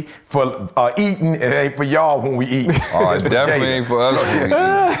me for eating. It ain't for y'all when we eat. Oh, it definitely ain't for us when we eat.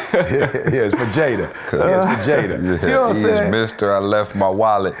 Yeah, it's for Jada. It's for Jada. You know what I'm saying? Mister, I left my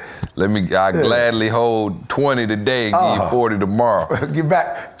wallet. I gladly hold 20 today and give you 40 tomorrow. Get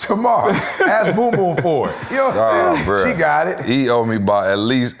back tomorrow. Ask Boom Boom for it. You know what I'm saying? Bruh. She got it. He owed me about at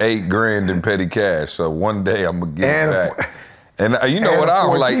least $8,000 in petty cash. So one day I'm gonna give it back. And you know what I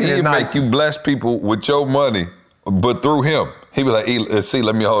don't like? He'll make you bless people with your money, but through him. He be like, see,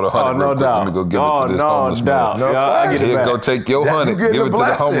 let me hold 100 real quick. Let me go give it to this homeless man. He'll go take your 100, give it to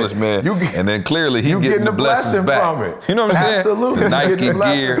the homeless man, and then clearly he getting the blessings back. From it. You know what I'm saying? Absolutely. Nike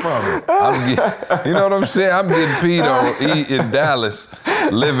gear. You know what I'm saying? I'm getting peed on in Dallas,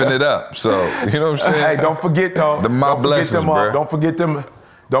 living it up. So, you know what I'm saying? Hey, don't forget though. My blessings, bro.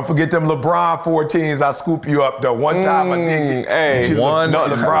 Don't forget them LeBron 14s. I scoop you up though. One time I did get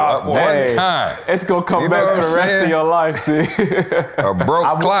LeBron 14. Time. It's gonna come back for the rest of your life, see. A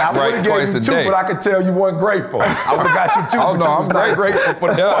broke clock right twice a day. But I could tell you weren't grateful. I would have got you 2. Oh no, I'm not grateful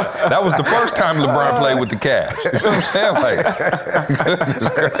for the one. That was the first time LeBron played with the Cavs. You know what I'm saying?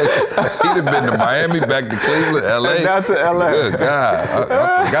 He'd have been to Miami, back to Cleveland, LA. Down to LA. Good God,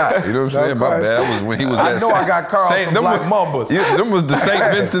 I forgot. You know what I'm saying? My bad. That was when he was. I know I got Carl some Black Mambas. Them was the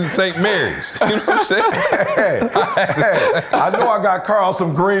St. Vincent St. Mary's. You know what I'm saying? I know I got Carl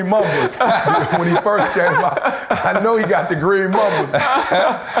some green Mambas when he first came out. I know he got the green Mambas.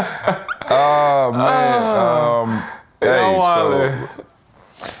 Oh man.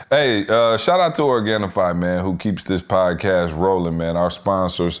 Shout out to Organifi, man, who keeps this podcast rolling, man. Our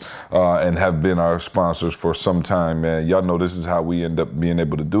sponsors and have been our sponsors for some time, man. Y'all know this is how we end up being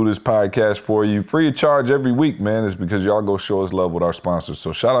able to do this podcast for you. Free of charge every week, man. It's because y'all go show us love with our sponsors.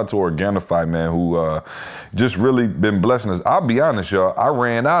 So shout out to Organifi, man, who just really been blessing us. I'll be honest, y'all. I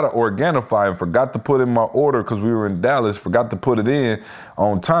ran out of Organifi and forgot to put in my order because we were in Dallas, forgot to put it in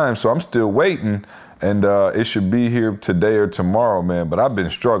on time. So I'm still waiting. And it should be here today or tomorrow, man. But I've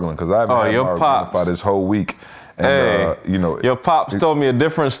been struggling because I haven't had my Organifi this whole week. And, your pops told me a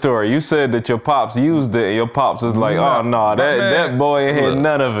different story. You said that your pops used it, and your pops was like, that boy ain't had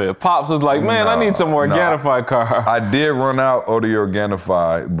none of it. Pops was like, man, I need some Organifi car. I did run out of the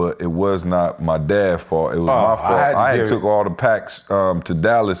Organifi, but it was not my dad's fault. It was my fault. I had took all the packs to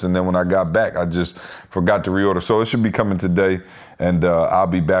Dallas, and then when I got back, I just forgot to reorder. So it should be coming today, and I'll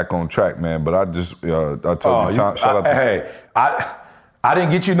be back on track, man. But I just, I told you, shout out to I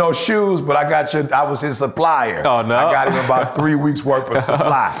didn't get you no shoes, but I was his supplier. Oh, no. I got him about 3 weeks worth of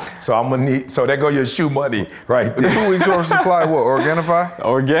supply. So there go your shoe money right there. 2 weeks worth of supply, what, Organifi?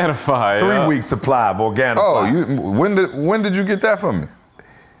 Organifi, 3 weeks supply of Organifi. Oh, when did you get that from me?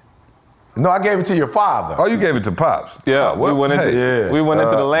 No, I gave it to your father. Oh, you gave it to Pops? Yeah, we went into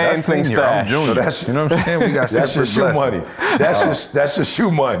the Lansing stash. I'm junior. So that's, you know what I'm saying? We got that's your shoe money. That's your shoe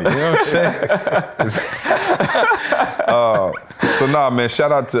money. You know what I'm saying? So man,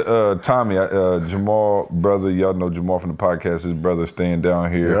 shout out to Tommy, Jamal, brother. Y'all know Jamal from the podcast. His brother staying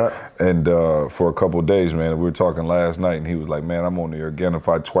down here, and for a couple of days, man. We were talking last night, and he was like, "Man, I'm on the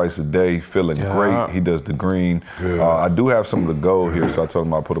Organifi twice a day, feeling great." He does the green. I do have some of the gold here, so I told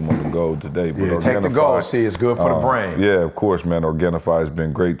him I'll put them on the gold today. But take the gold. See, it's good for the brain. Yeah, of course, man. Organifi has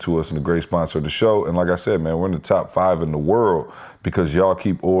been great to us and a great sponsor of the show. And like I said, man, we're in the top 5 in the world because y'all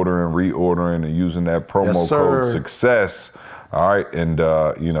keep ordering, reordering, and using that promo code SUCCESS. All right, and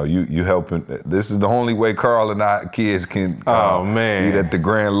you helping. This is the only way Carl and I kids can eat at the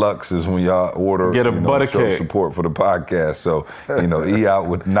Grand Lux is when y'all order. Get a butter cake. Support for the podcast. So eat out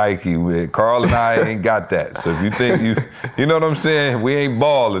with Nike. Carl and I ain't got that. So if you think you know what I'm saying, we ain't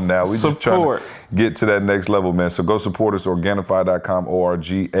balling now. We just trying to get to that next level, man. So go support us, Organifi.com,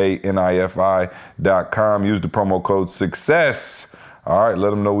 ORGANIFI.com. Use the promo code SUCCESS. All right, let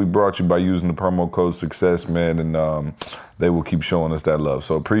them know we brought you by using the promo code SUCCESS, man, and they will keep showing us that love.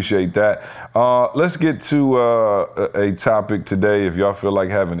 So appreciate that. Let's get to a topic today. If y'all feel like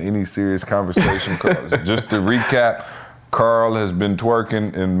having any serious conversation, just to recap, Carl has been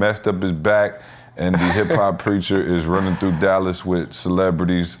twerking and messed up his back, and the hip-hop preacher is running through Dallas with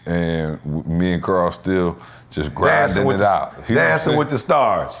celebrities, and me and Carl still just grinding it out. Dancing with the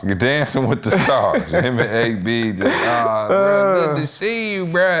stars. You're dancing with the stars. Him and AB just, bro, good to see you,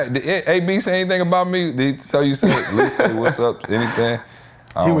 bro. Did AB say anything about me? Did he tell you, say what's up, anything?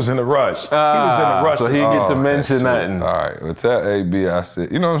 He was in a rush. So he didn't get to mention nothing. All right, well, tell AB I said,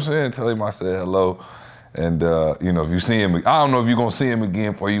 you know what I'm saying? Tell him I said hello. And, if you see him, I don't know if you're going to see him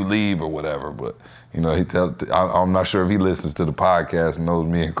again before you leave or whatever, but, I'm not sure if he listens to the podcast and knows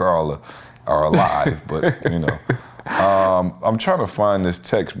me and Carl are alive, but, I'm trying to find this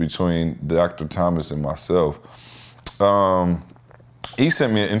text between Dr. Thomas and myself. He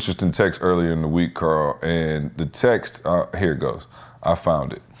sent me an interesting text earlier in the week, Carl, and the text, here it goes. I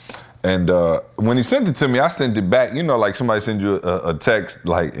found it. And when he sent it to me, I sent it back. Like somebody sends you a text,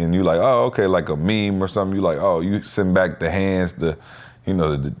 like, and you like, oh, okay, like a meme or something. You like, oh, you send back the hands, the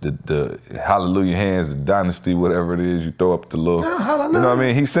hallelujah hands, the dynasty, whatever it is. You throw up the little, you know what I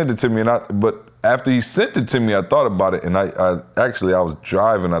mean? He sent it to me, but after he sent it to me, I thought about it, and I was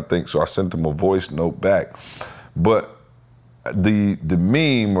driving, I think, so I sent him a voice note back. But the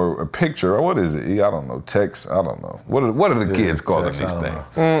meme or a picture, or what is it? I don't know, text, I don't know. What are the kids calling these things?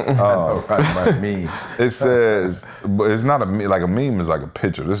 Memes. It says, but it's not like a meme is like a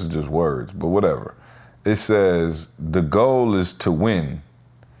picture. This is just words, but whatever. It says, the goal is to win,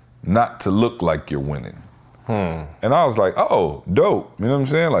 not to look like you're winning. And I was like, oh, dope. You know what I'm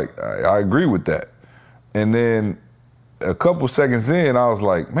saying? Like, I agree with that. And then a couple seconds in, I was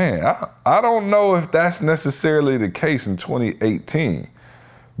like, man, I don't know if that's necessarily the case in 2018.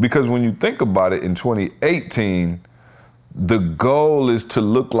 Because when you think about it, in 2018, the goal is to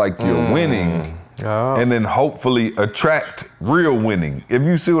look like you're winning and then hopefully attract real winning, if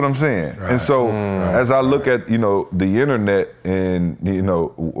you see what I'm saying. Right. And so as I look at, the internet and, the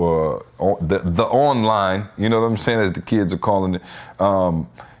online, you know what I'm saying, as the kids are calling it,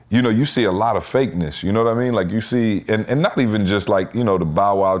 you see a lot of fakeness, you know what I mean? Like you see, and not even just like, the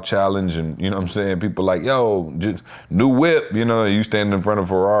Bow Wow challenge and, you know what I'm saying? People like, yo, just new whip, you stand in front of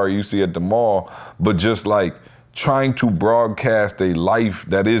Ferrari, you see at the mall, but just like trying to broadcast a life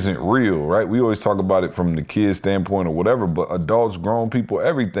that isn't real, right? We always talk about it from the kid's standpoint or whatever, but adults, grown people,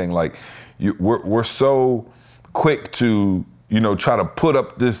 everything, like we're so quick to, try to put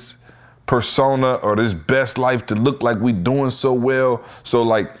up this persona or this best life to look like we doing so well. So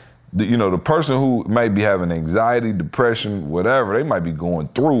like, the person who might be having anxiety, depression, whatever, they might be going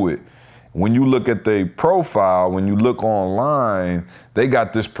through it. When you look at their profile, when you look online, they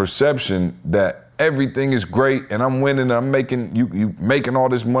got this perception that everything is great and I'm winning and I'm making, you making all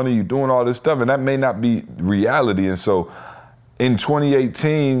this money, you doing all this stuff, and that may not be reality. And so in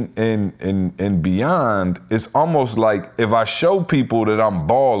 2018 and beyond, it's almost like if I show people that I'm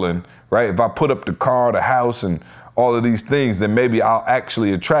balling, right? If I put up the car, the house, and all of these things, then maybe I'll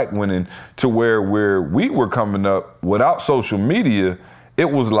actually attract winning. To where we were coming up without social media, it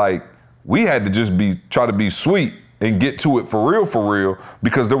was like we had to just try to be sweet and get to it for real,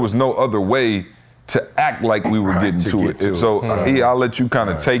 because there was no other way to act like we were getting to it. So I'll let you kind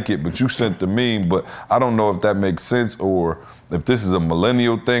of take it, but you sent the meme, but I don't know if that makes sense or if this is a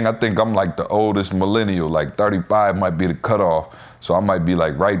millennial thing. I think I'm like the oldest millennial, like 35 might be the cutoff. So I might be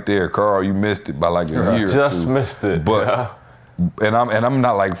like right there. Carl, you missed it by like a year or two. Just missed it. But and I'm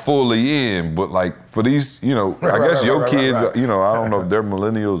not like fully in, but like for these, I guess your kids, I don't know if they're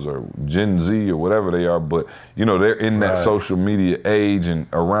millennials or Gen Z or whatever they are, but they're in that social media age and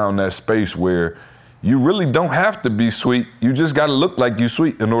around that space where you really don't have to be sweet. You just got to look like you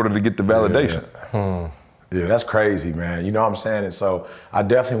sweet in order to get the validation. Yeah, that's crazy, man. You know what I'm saying? And so I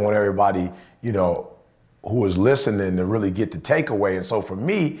definitely want everybody, who is listening to really get the takeaway. And so for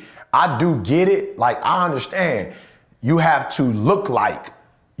me, I do get it. Like, I understand. You have to look like,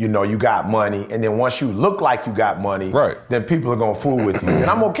 you got money. And then once you look like you got money, then people are going to fool with you. And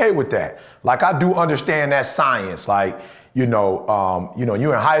I'm okay with that. Like, I do understand that science. Like, you're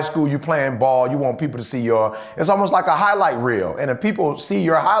in high school, you playing ball, you want people to see it's almost like a highlight reel. And if people see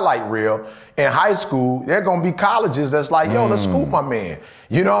your highlight reel in high school, there going to be colleges that's like, yo, let's scoop my man.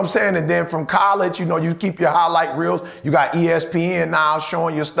 You know what I'm saying? And then from college, you keep your highlight reels. You got ESPN now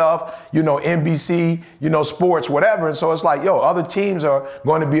showing your stuff, NBC, sports, whatever. And so it's like, other teams are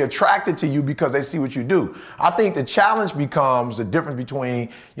going to be attracted to you because they see what you do. I think the challenge becomes the difference between,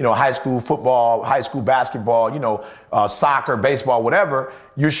 high school football, high school basketball, soccer, baseball, whatever.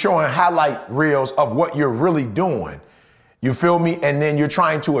 You're showing highlight reels of what you're really doing. You feel me? And then you're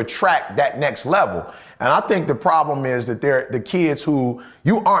trying to attract that next level. And I think the problem is that they're the kids who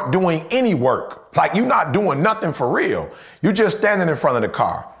you aren't doing any work. Like, you're not doing nothing for real. You're just standing in front of the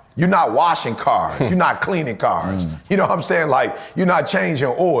car. You're not washing cars. You're not cleaning cars. You know what I'm saying? Like, you're not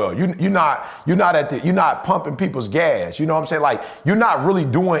changing oil. You're not pumping people's gas. You know what I'm saying? Like, you're not really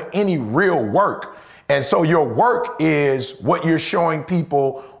doing any real work. And so your work is what you're showing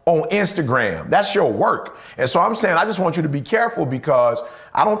people on Instagram. That's your work. And so I'm saying, I just want you to be careful because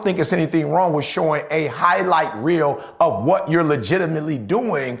I don't think it's anything wrong with showing a highlight reel of what you're legitimately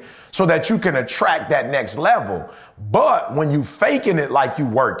doing so that you can attract that next level. But when you faking it like you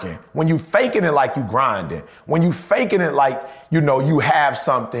working, when you faking it like you grinding, when you faking it like, you have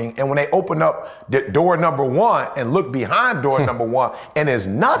something, and when they open up door number one and look behind door number one and there's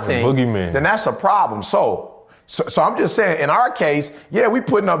nothing, then that's a problem. So I'm just saying, in our case, we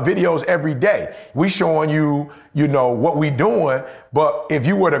putting up videos every day. We showing you, what we doing. But if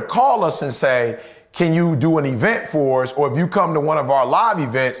you were to call us and say, can you do an event for us? Or if you come to one of our live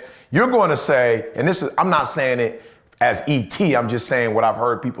events, you're going to say, and I'm not saying it as ET, I'm just saying what I've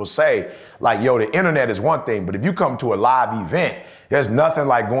heard people say, like, the internet is one thing, but if you come to a live event, there's nothing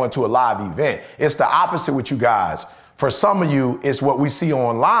like going to a live event. It's the opposite with you guys. For some of you, it's what we see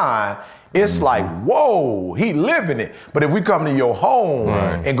online. It's like, whoa, he living it. But if we come to your home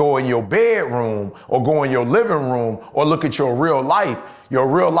and go in your bedroom or go in your living room or look at your real life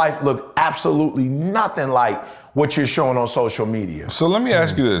look absolutely nothing like what you're showing on social media. So let me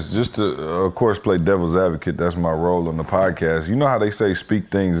ask you this, just to, of course, play devil's advocate. That's my role on the podcast. You know how they say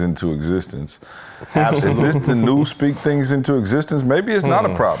speak things into existence? Absolutely. Is this the new speak things into existence? Maybe it's not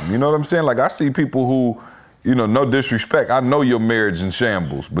a problem. You know what I'm saying? Like, I see people who, no disrespect. I know your marriage in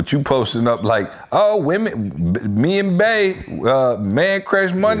shambles, but you posting up like, oh, women, me and Bae, man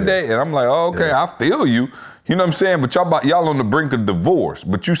crash Monday. And I'm like, oh, okay, I feel you. You know what I'm saying? But y'all on the brink of divorce,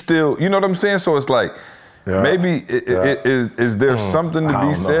 but you still, you know what I'm saying? So it's like, maybe is there something to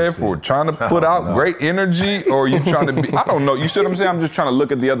be said for trying to put out great energy, or are you trying to be, I don't know. You see what I'm saying? I'm just trying to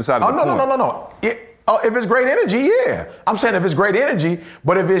look at the other side of the coin. No. If it's great energy, yeah. I'm saying if it's great energy,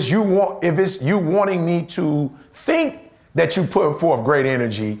 but if it's you wanting me to think that you put forth great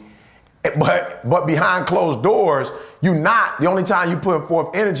energy, but behind closed doors, you not. The only time you put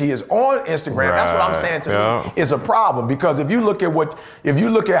forth energy is on Instagram. Right. That's what I'm saying to me is a problem, because if you look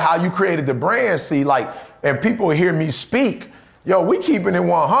at how you created the brand, see, like, and people hear me speak, we keeping it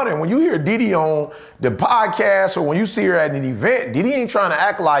 100. When you hear Didi on the podcast or when you see her at an event, Didi ain't trying to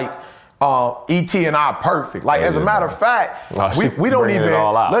act like ET and I perfect. Like, as a matter of fact, we don't even,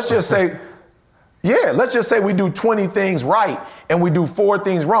 let's just say we do 20 things right and we do 4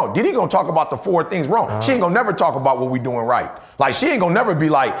 things wrong. Didi gonna talk about the 4 things wrong. She ain't gonna never talk about what we doing right. Like, she ain't gonna never be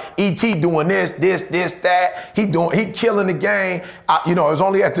like, ET doing this, that. He killing the game. It was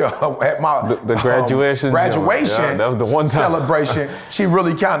only at my graduation. Graduation. That was the one time. Celebration. She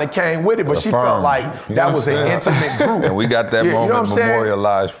really kind of came with it, but she felt like that was an intimate group. And we got that moment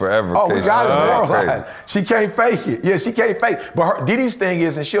memorialized forever. Oh, we got it memorialized. She can't fake it. Yeah, she can't fake. But Didi's thing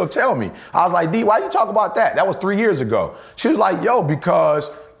is, and she'll tell me, I was like, D, why you talk about that? That was 3 years ago. She was like, because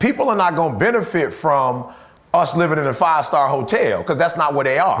people are not gonna benefit from us living in a 5-star hotel, because that's not where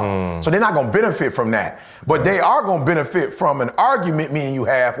they are. So they're not going to benefit from that. But they are going to benefit from an argument me and you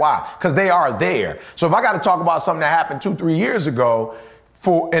have. Why? Because they are there. So if I got to talk about something that happened 2-3 years ago,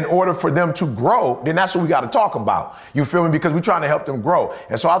 in order for them to grow, then that's what we got to talk about. You feel me? Because we're trying to help them grow.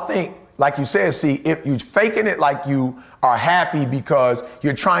 And so I think, like you said, see, if you're faking it like you are happy because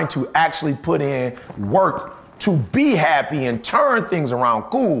you're trying to actually put in work to be happy and turn things around,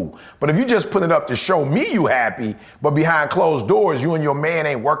 cool. But if you just put it up to show me you happy, but behind closed doors, you and your man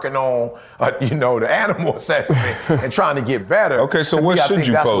ain't working on, the animal assessment and trying to get better. Okay, so what should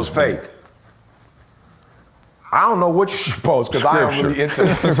you post? Fake. I don't know what you should post because I am really into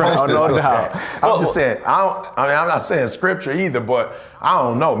it. No doubt. I'm just saying. I'm not saying scripture either, but I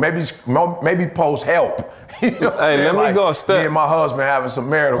don't know. Maybe post help. Hey, let me go a step. Me and my husband having some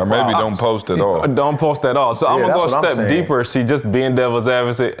marital problems. Or maybe don't post at all. Don't post at all. So I'm gonna go a step deeper. See, just being devil's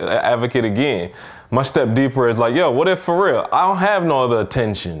advocate again. My step deeper is like, yo, what if for real? I don't have no other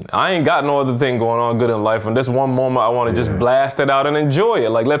attention. I ain't got no other thing going on good in life. And this one moment I want to just blast it out and enjoy it.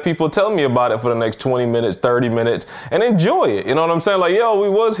 Like, let people tell me about it for the next 20 minutes, 30 minutes, and enjoy it. You know what I'm saying? Like, yo, we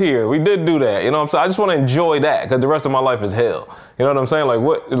was here. We did do that. You know what I'm saying? I just want to enjoy that because the rest of my life is hell. You know what I'm saying? Like,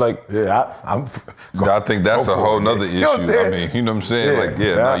 what? Like, yeah, I think that's a whole nother issue. I mean, you know what I'm saying?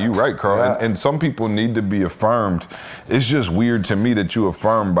 No, you're right, Carl. Yeah. And some people need to be affirmed. It's just weird to me that you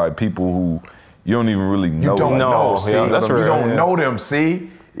affirmed by people who you don't even really know. You don't know. See, that's right. You don't know them,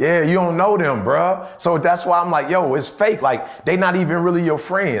 see? Yeah, you don't know them, bruh. So that's why I'm like, yo, it's fake. Like, they not even really your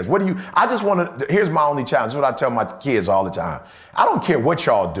friends. I just want to, here's my only challenge. This is what I tell my kids all the time. I don't care what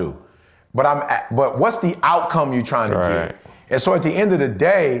y'all do, but what's the outcome you trying to get? And so at the end of the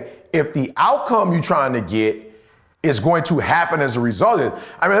day, if the outcome you trying to get is going to happen as a result of it,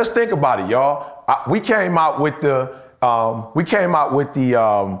 I mean, let's think about it, y'all. We came out with the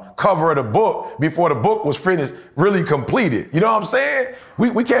cover of the book before the book was finished, really completed. You know what I'm saying?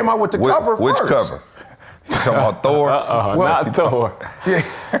 We came out with the cover first. Which cover? You talking about Thor? Not Thor.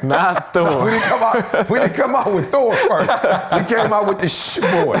 Yeah. Not Thor. No, we didn't come out with Thor first. We came out with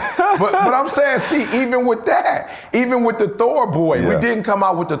the boy. But I'm saying, see, even with that, even with the Thor boy, we didn't come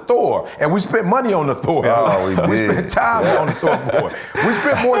out with the Thor. And we spent money on the Thor. Oh, we spent time on the Thor boy. We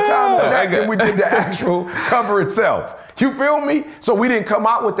spent more time on that than we did the actual cover itself. You feel me? So we didn't come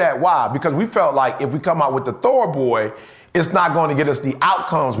out with that. Why? Because we felt like if we come out with the Thor boy, it's not going to get us the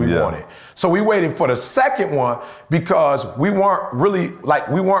outcomes we wanted. So we waited for the second one because we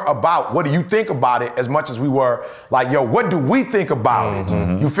weren't about what do you think about it as much as we were like, yo, what do we think about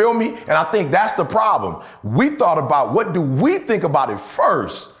it? You feel me? And I think that's the problem. We thought about what do we think about it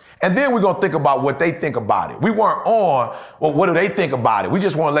first. And then we're going to think about what they think about it. We weren't on, well, what do they think about it? We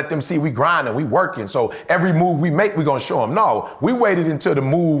just want to let them see we grinding, we working. So every move we make, we're going to show them. No, we waited until the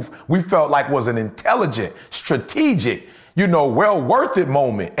move we felt like was an intelligent, strategic, well worth it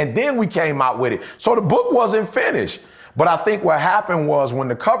moment. And then we came out with it. So the book wasn't finished. But I think what happened was when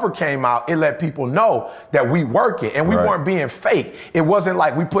the cover came out, it let people know that we working and we weren't being fake. It wasn't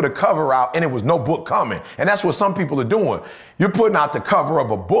like we put a cover out and it was no book coming. And that's what some people are doing. You're putting out the cover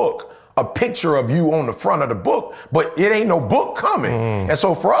of a book, a picture of you on the front of the book, but it ain't no book coming. And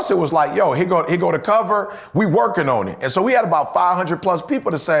so for us, it was like, yo, here go the cover. We working on it. And so we had about 500 plus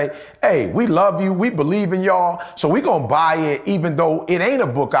people to say, hey, we love you. We believe in y'all. So we gonna buy it even though it ain't a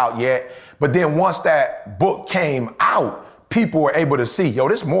book out yet. But then once that book came out, people were able to see, yo,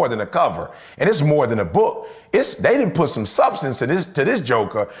 this is more than a cover and it's more than a book. They didn't put some substance to this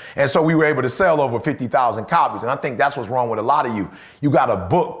joker. And so we were able to sell over 50,000 copies. And I think that's what's wrong with a lot of you. You got a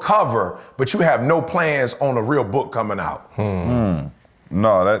book cover, but you have no plans on a real book coming out.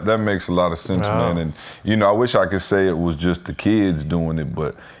 No, that makes a lot of sense, man. And, I wish I could say it was just the kids doing it,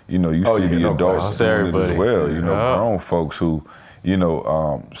 but, see the adults doing it as well. Grown folks who,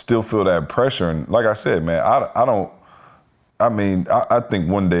 still feel that pressure. And like I said, man, I think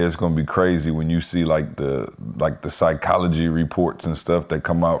one day it's going to be crazy when you see like the psychology reports and stuff that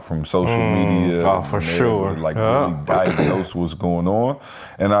come out from social media. Oh, for sure. Really diagnose what's going on.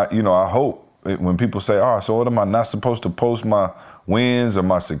 And I hope when people say, so what am I not supposed to post my wins or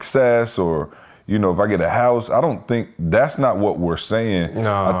my success or, if I get a house, I don't think that's not what we're saying.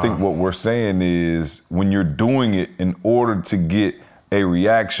 No. I think what we're saying is when you're doing it in order to get a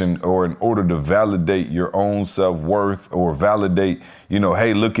reaction or in order to validate your own self-worth or validate,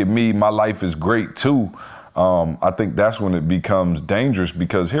 hey, look at me, my life is great too. I think that's when it becomes dangerous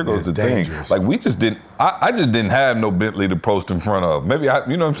because here goes the thing. Like I just didn't have no Bentley to post in front of. Maybe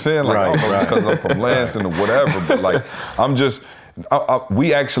you know what I'm saying? Like, I don't know because I'm from Lansing or whatever, but like,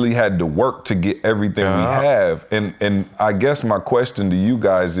 we actually had to work to get everything we have. And I guess my question to you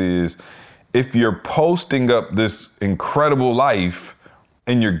guys is, if you're posting up this incredible life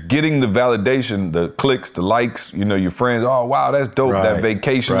and you're getting the validation, the clicks, the likes, your friends, oh, wow, that's dope. Right. That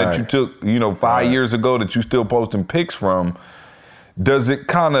vacation that you took, 5 years ago that you still posting pics from, does it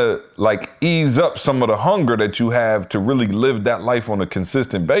kind of like ease up some of the hunger that you have to really live that life on a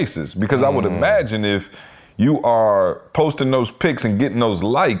consistent basis? Because I would imagine if you are posting those pics and getting those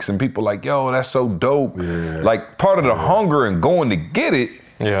likes and people like, yo, that's so dope. Yeah. Like part of the hunger and going to get it,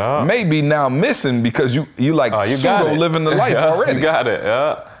 maybe now missing because you pseudo living the life already. You got it,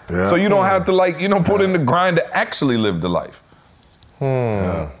 So you don't have to put in the grind to actually live the life.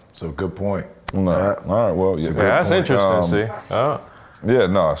 Yeah, so good point. No. All right, well, that's point. interesting,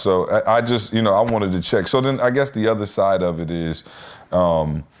 So I just, I wanted to check. So then I guess the other side of it is,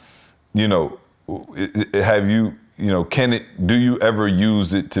 have you, do you ever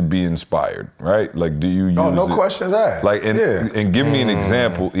use it to be inspired, right? Like, do you use it? Oh, no questions asked. Like, and give me an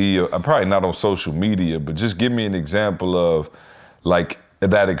example, probably not on social media, but just give me an example of like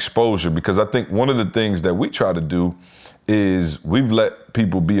that exposure. Because I think one of the things that we try to do is we've let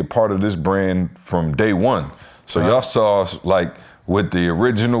people be a part of this brand from day one. So y'all saw us like with the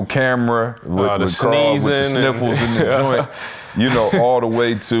original camera, with Carl, with the sniffles in the joint, all the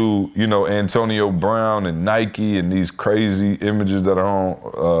way to, Antonio Brown and Nike and these crazy images that are on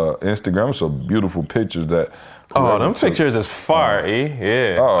Instagram. So beautiful pictures that. Oh, them pictures is fire,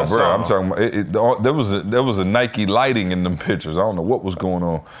 Yeah. Oh, bro, I'm talking about there was a Nike lighting in them pictures. I don't know what was going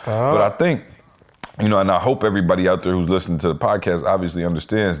on, but I think. And I hope everybody out there who's listening to the podcast obviously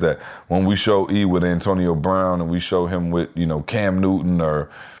understands that when we show E with Antonio Brown and we show him with, Cam Newton or,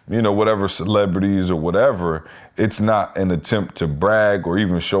 whatever celebrities or whatever, it's not an attempt to brag or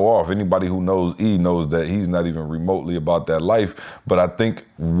even show off. Anybody who knows E knows that he's not even remotely about that life. But I think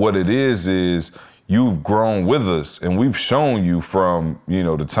what it is you've grown with us and we've shown you from,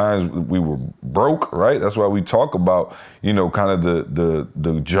 the times we were broke, right? That's why we talk about, kind of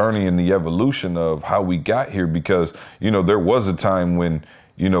the journey and the evolution of how we got here because, there was a time when,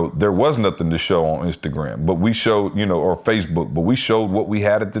 there was nothing to show on Instagram, but we showed, or Facebook, but we showed what we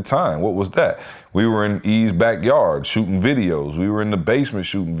had at the time. What was that? We were in E's backyard shooting videos. We were in the basement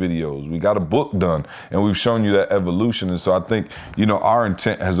shooting videos. We got a book done and we've shown you that evolution. And so I think, our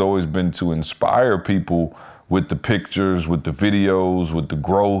intent has always been to inspire people with the pictures, with the videos, with the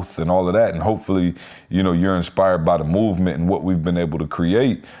growth and all of that. And hopefully, you're inspired by the movement and what we've been able to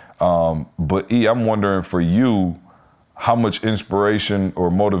create. But E, I'm wondering for you, how much inspiration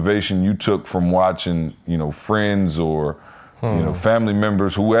or motivation you took from watching, friends or, family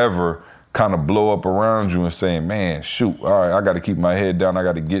members, whoever, kind of blow up around you and saying, man, shoot, all right, I got to keep my head down, I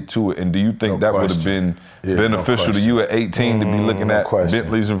got to get to it. And do you think that would have been beneficial to you at 18 to be looking at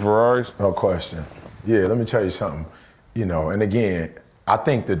Bentleys and Ferraris? No question. Yeah, let me tell you something. And again, I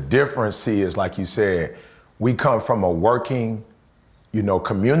think the difference is, like you said, we come from a working,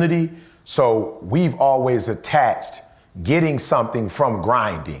 community. So we've always attached getting something from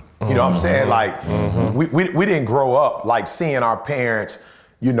grinding. You know what I'm saying? Like, we didn't grow up like seeing our parents,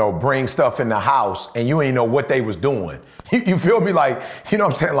 bring stuff in the house and you ain't know what they was doing. You feel me? Like, you know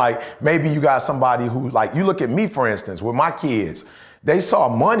what I'm saying? Like, maybe you got somebody who, like, you look at me, for instance, with my kids, they saw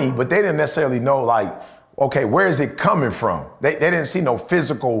money, but they didn't necessarily know, like, okay, where is it coming from? They didn't see no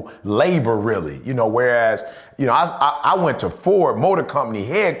physical labor, really, whereas, I went to Ford Motor Company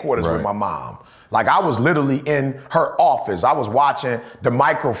headquarters with my mom. Like, I was literally in her office. I was watching the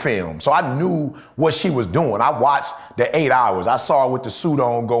microfilm. So I knew what she was doing. I watched the 8 hours. I saw her with the suit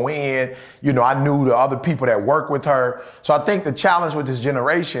on go in. I knew the other people that work with her. So I think the challenge with this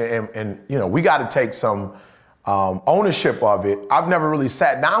generation, and we got to take some ownership of it. I've never really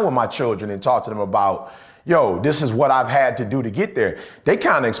sat down with my children and talked to them about, this is what I've had to do to get there. They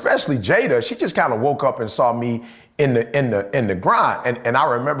kind of, especially Jada, she just kind of woke up and saw me in the grind. And I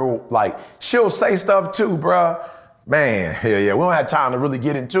remember, like, she'll say stuff too, bruh. Man, we don't have time to really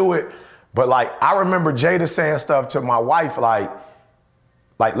get into it. But, like, I remember Jada saying stuff to my wife, like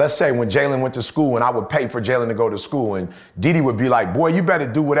let's say when Jalen went to school and I would pay for Jalen to go to school, and Didi would be like, boy, you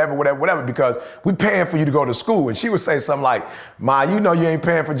better do whatever, because we paying for you to go to school. And she would say something like, Ma, you ain't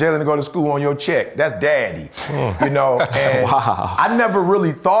paying for Jalen to go to school on your check. That's daddy, And wow. I never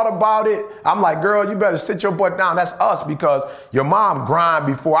really thought about it. I'm like, girl, you better sit your butt down. That's us, because your mom grind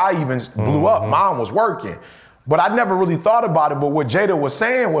before I even blew up. Mom was working. But I never really thought about it. But what Jada was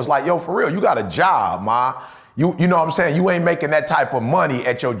saying was like, yo, for real, you got a job, Ma. You know what I'm saying? You ain't making that type of money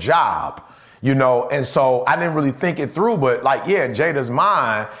at your job, And so I didn't really think it through, but like, in Jada's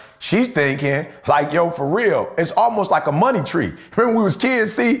mind, she's thinking like, yo, for real, it's almost like a money tree. Remember when we was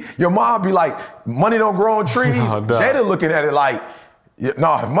kids, see your mom be like, money don't grow on trees? No, Jada looking at it like,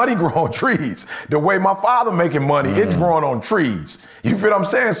 No, money grow on trees. The way my father making money, it's growing on trees. You feel what I'm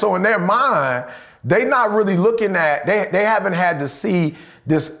saying? So in their mind, they not really looking at, they haven't had to see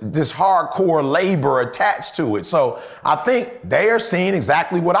this hardcore labor attached to it. So I think they are seeing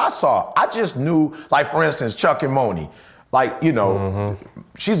exactly what I saw. I just knew, like for instance, Chuck and Moni, like, you know,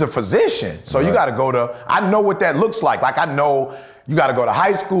 she's a physician. So you got to go to, I know what that looks like. Like I know you got to go to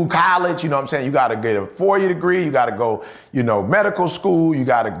high school, college, you know what I'm saying? You got to get a 4-year degree. You got to go, you know, medical school. You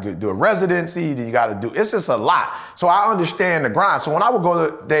got to do a residency. You got to do, it's just a lot. So I understand the grind. So when I would go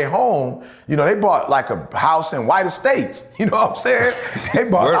to their home, you know, they bought like a house in White Estate. You know what I'm saying? They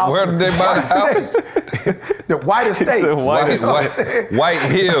bought where did they buy the house? The White Estate. White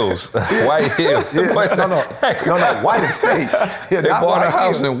Hills. White Hills. Yeah, no, White Estates. Yeah, they bought a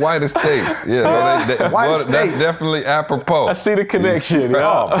house in White Estates. Yeah, that's definitely apropos. I see the connection.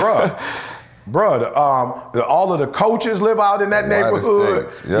 Oh, bro, all of the coaches live out in that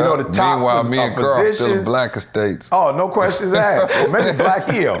neighborhood. You know, the top Meanwhile, me and Carl still in Black Estates. Oh, no questions asked. Or maybe Black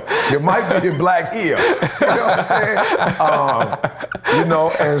Hill. It might be in Black Hill. You know what I'm saying? You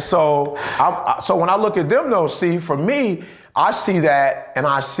know, and so so when I look at them though, see, for me, I see that, and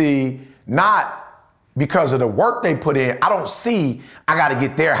I see not because of the work they put in. I don't see I got to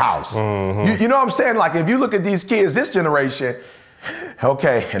get their house. You know what I'm saying? Like if you look at these kids, this generation.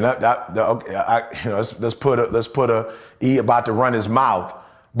 Okay, and let's put a E about to run his mouth.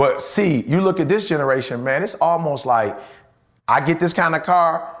 But see, you look at this generation, man, it's almost like I get this kind of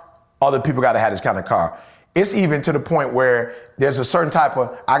car, other people got to have this kind of car. It's even to the point where there's a certain type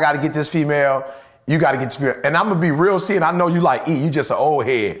of, I got to get this female, you got to get this female. And I'm going to be real, see, and I know you like E, you just an old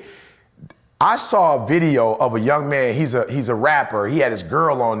head. I saw a video of a young man, he's a rapper, he had his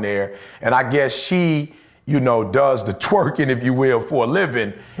girl on there, and I guess she, you know, does the twerking, if you will, for a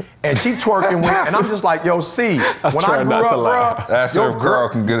living. And she twerking with, and I'm just like, yo, see, when I grew up, bro. Ask her if Carl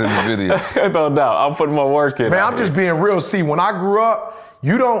can get in the video. No doubt, I'm putting my work in. Man, I'm just being real. See, when I grew up,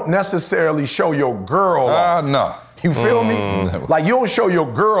 you don't necessarily show your girl off. No. You feel me? Like, you don't show your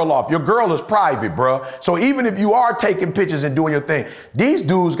girl off. Your girl is private, bro. So even if you are taking pictures and doing your thing, these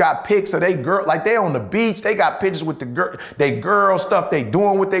dudes got pics of they girl, like they on the beach, they got pictures with they girl stuff they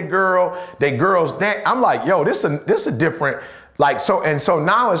doing with their girl, they girls dance. I'm like, yo, this a different, like, so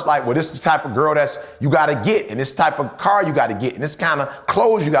now it's like, well, this is the type of girl that's you gotta get, and this type of car you gotta get, and this kind of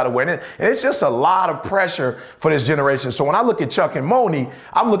clothes you gotta wear. And it's just a lot of pressure for this generation. So when I look at Chuck and Moni,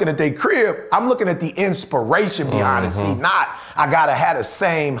 I'm looking at their crib, I'm looking at the inspiration behind it. See, not I gotta have the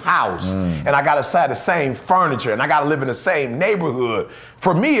same house, and I gotta have the same furniture, and I gotta live in the same neighborhood.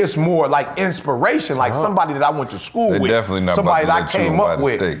 For me, it's more like inspiration, like somebody that I went to school with, definitely not somebody that I came up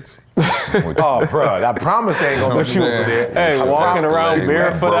with. States. Oh, bro, I promise they ain't gonna let you over there. Hey, walking around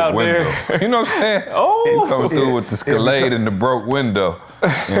barefoot out there. You know what I'm saying? Oh, he coming through with the Escalade and the broke window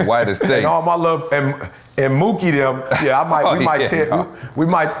in White Estates. And all my love and Mookie them. Yeah,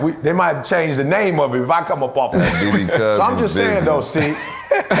 they might change the name of it if I come up off that. So I'm just saying though, see.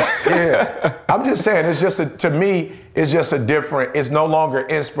 Yeah, I'm just saying it's just to me. It's just a different, it's no longer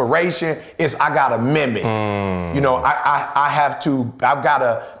inspiration, it's I gotta mimic. You know, I've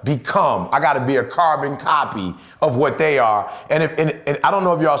gotta become, I gotta be a carbon copy of what they are. And I don't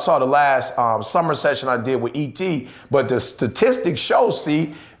know if y'all saw the last summer session I did with ET, but the statistics show,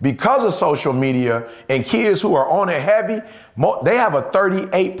 see, because of social media and kids who are on it heavy, they have a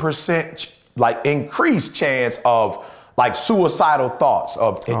 38% like increased chance of like suicidal thoughts,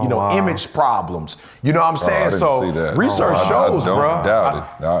 of image problems. You know what I'm saying? Research shows, bro.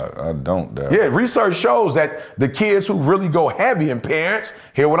 I don't doubt it. Yeah, research shows that the kids who really go heavy, and parents,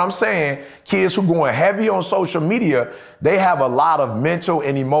 hear what I'm saying, kids who going heavy on social media, they have a lot of mental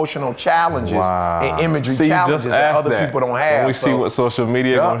and emotional challenges and imagery challenges that other people don't have. When we see what social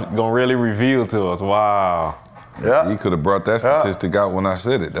media gonna really reveal to us. Wow. Yeah. You could have brought that statistic out when I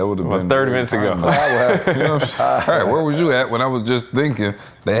said it. That would have been 30 minutes ago. You know what I'm saying? Right, where was you at when I was just thinking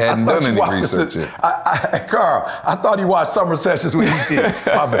they hadn't done any research yet? Carl, I thought you watched summer sessions with ET.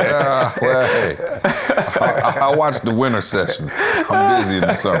 My bad. Well, hey, I watched the winter sessions. I'm busy in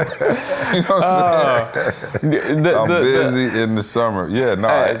the summer. You know what I'm saying? I'm busy in the summer. Yeah,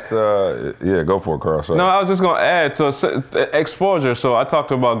 no, it's, go for it, Carl. Sorry. No, I was just going to add, so exposure. So I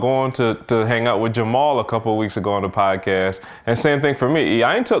talked about going to hang out with Jamal a couple of weeks ago on the podcast, and same thing for me.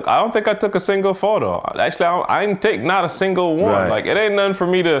 I don't think I took a single photo. Actually, I didn't take not a single one. Right. Like, it ain't nothing for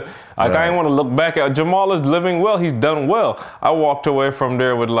me to, like, I ain't want to look back at. Jamal is living well. He's done well. I walked away from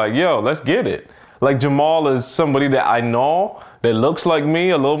there with like, yo, let's get it. Like Jamal is somebody that I know that looks like me,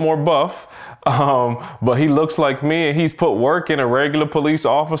 a little more buff. But he looks like me, and he's put work in, a regular police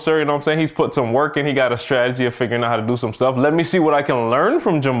officer, you know what I'm saying? He's put some work in. He got a strategy of figuring out how to do some stuff. Let me see what I can learn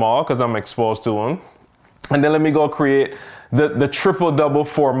from Jamal, because I'm exposed to him. And then let me go create the triple-double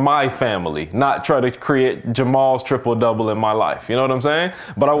for my family, not try to create Jamal's triple-double in my life. You know what I'm saying?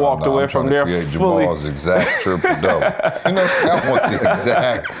 But I walked away from there fully. Jamal's exact triple-double. You know what I'm saying? I want the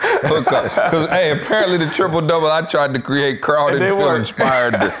exact hookup. Because, hey, apparently the triple-double I tried to create, Carl didn't feel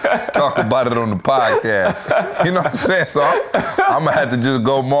inspired to talk about it on the podcast. You know what I'm saying? So I'm going to have to just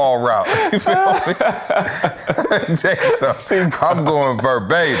go mall route. You feel me? So, I'm going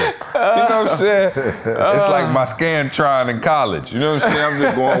verbatim. You know what I'm saying? It's like my Scantron in college. You know what I'm saying? I'm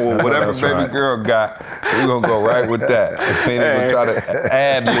just going with whatever baby girl got. We're going to go right with that. We ain't even try to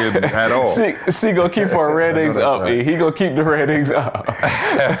ad-lib at all. She going to keep our ratings up. Right. He going to keep the ratings up.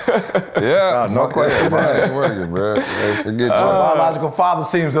 Yeah, no question. It ain't working, bro. Hey, forget my biological father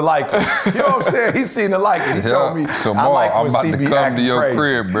seems to like it. You know what I'm saying? He seemed to like it. He told me, so I like I'm about CB to come to your crazy.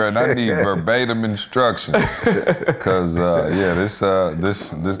 crib, bro, and I need verbatim instructions. Because, this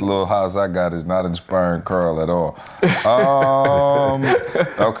little house I got is not inspiring Carl at all.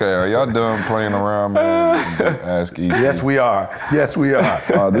 Okay, are y'all done playing around, man? Ask E.T. Yes, we are. Yes, we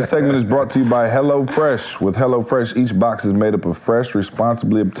are. This segment is brought to you by HelloFresh. With HelloFresh, each box is made up of fresh,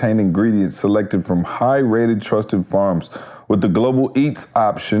 responsibly obtained ingredients selected from high-rated, trusted farms. With the Global Eats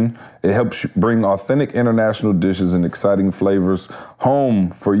option, it helps bring authentic international dishes and exciting flavors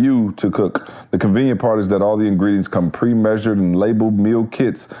home for you to cook. The convenient part is that all the ingredients come pre-measured and labeled meal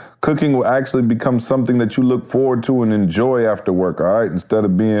kits. Cooking will actually become something that you look forward to and enjoy after work, all right? Instead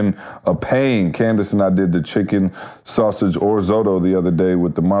of being a pain. Candace and I did the chicken sausage orzotto the other day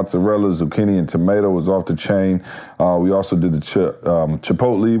with the mozzarella, zucchini, and tomato. It was off the chain. We also did the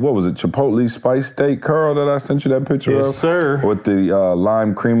chipotle, what was it? Chipotle spice steak, Carl, that I sent you that picture of? Yes, sir. With the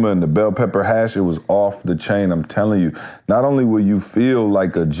lime creamer and the bell pepper hash. It was off the chain, I'm telling you. Not only will you feel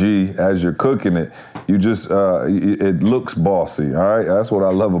like a G as you're cooking it, you just, it looks bossy, all right? That's what I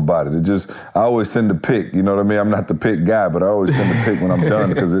love about it. I always send a pic, you know what I mean? I'm not the pic guy, but I always send a pic when I'm done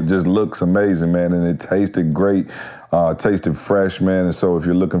because it just looks amazing, man, and it tasted great, tasted fresh, man, and so if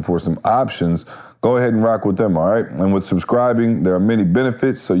you're looking for some options, go ahead and rock with them, all right? And with subscribing, there are many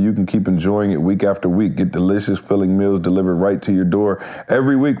benefits, so you can keep enjoying it week after week. Get delicious, filling meals delivered right to your door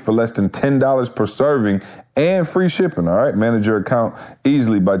every week for less than $10 per serving and free shipping, all right? Manage your account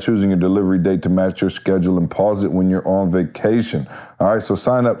easily by choosing your delivery date to match your schedule and pause it when you're on vacation, all right? So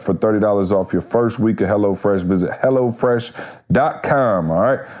sign up for $30 off your first week of HelloFresh. Visit HelloFresh.com, all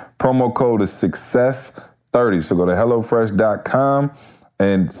right? Promo code is SUCCESS30. So go to HelloFresh.com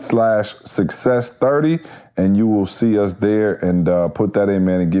and /success30, and you will see us there, and put that in,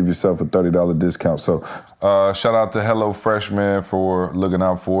 man, and give yourself a $30 discount. So shout out to HelloFresh, man, for looking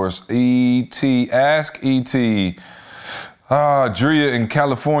out for us. E.T., ask E.T. Drea in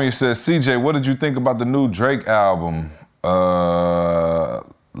California says, CJ, what did you think about the new Drake album? Love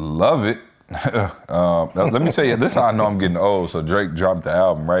it. Let me tell you, this is how I know I'm getting old. So Drake dropped the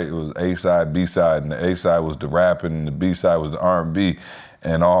album, right? It was A-side, B-side, and the A-side was the rapping, and the B-side was the R&B.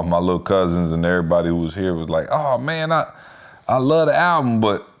 And all my little cousins and everybody who was here was like, oh, man, I love the album,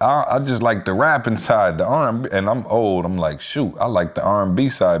 but I just like the rapping side, the R&B. And I'm old. I'm like, shoot, I like the R&B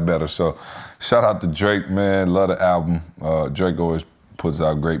side better. So shout out to Drake, man. Love the album. Drake always puts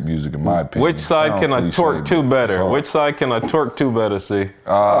out great music, in my opinion. Which side can I twerk to better? Which side can I twerk to better, see?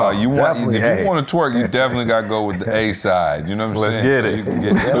 If you want to twerk, you definitely got to go with the A side. You know what I'm saying? Let's get it.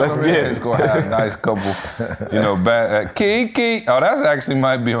 Let's get it. Let's go have a nice couple, Kiki. Oh, that's actually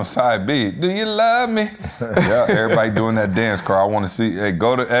might be on side B. Do you love me? Yeah, everybody doing that dance, Carl. I want to see. Hey,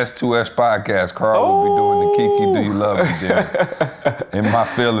 go to S2S Podcast. Carl will be doing the Kiki Do You Love Me dance in my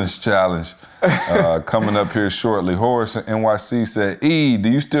feelings challenge. Coming up here shortly. Horace in NYC said, E, do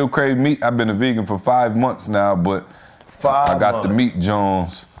you still crave meat? I've been a vegan for 5 months now, but I got the meat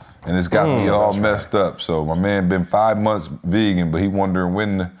Jones, and it's got me all messed up. So my man been 5 months vegan, but he wondering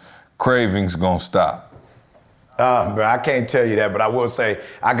when the cravings gonna stop. Bro, I can't tell you that, but I will say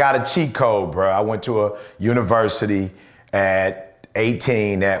I got a cheat code, bro. I went to a university at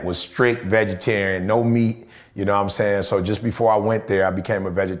 18 that was strict vegetarian, no meat. You know what I'm saying? So just before I went there, I became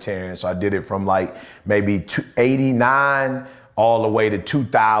a vegetarian. So I did it from like maybe 89 all the way to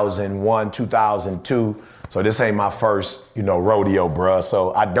 2001, 2002. So this ain't my first, rodeo, bruh.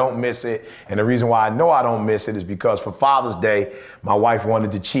 So I don't miss it. And the reason why I know I don't miss it is because for Father's Day, my wife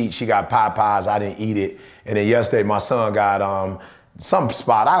wanted to cheat. She got Popeyes. I didn't eat it. And then yesterday, my son got some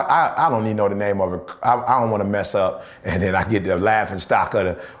spot. I don't even know the name of it. I don't want to mess up, and then I get the laughing stock of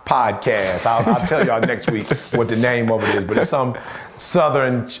the podcast. I'll tell y'all next week what the name of it is, but it's some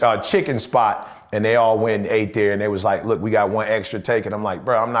southern chicken spot, and they all went and ate there, and they was like, look, we got one extra take, and I'm like,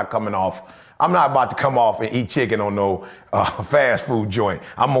 bro, I'm not about to come off and eat chicken on no fast food joint.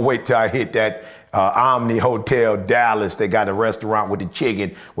 I'm gonna wait till I hit that Omni Hotel Dallas. They got a restaurant with the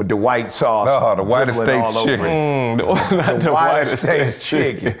chicken with the white sauce. Oh, the White Estates chicken. The White Estates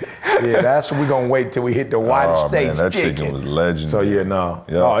chicken. Yeah, that's what we're gonna wait till we hit the White Estates that chicken. Chicken was legendary. So yeah, no.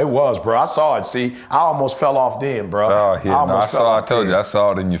 Yeah. Oh, it was, bro. I saw it. See, I almost fell off then, bro. Oh, yeah, I told you, I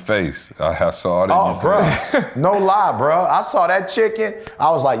saw it in your face. I saw it in your face. No lie, bro. I saw that chicken. I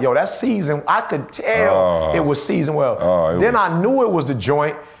was like, yo, that's seasoned. I could tell it was seasoned well. Then I knew it was the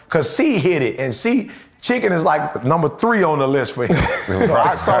joint. Cause C hit it, and C chicken is like number 3 on the list for him. So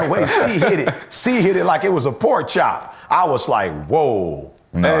I saw the way C hit it. C hit it like it was a pork chop. I was like, whoa.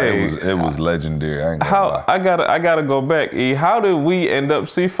 No, it was legendary. I ain't gonna lie. I gotta go back. E, how did we end up?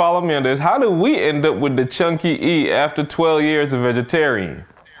 See, follow me on this. How did we end up with the Chunky E after 12 years of vegetarian?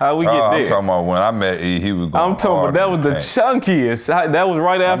 How we get there? I'm talking about when I met E, he was going I'm talking about that was the chunkiest. That was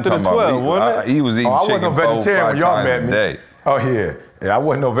right after the 12, wasn't it? He was eating chicken I wasn't no vegetarian when y'all met me. Day. Oh yeah. Yeah, I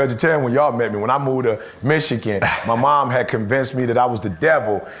wasn't no vegetarian when y'all met me. When I moved to Michigan, my mom had convinced me that I was the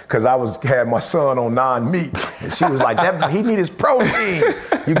devil because I had my son on non-meat. And she was like, he need his protein.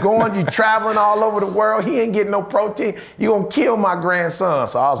 You traveling all over the world, he ain't getting no protein. You gonna kill my grandson.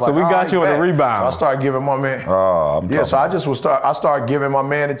 So I was like, so we got you on the rebound. So I started giving my man. I started giving my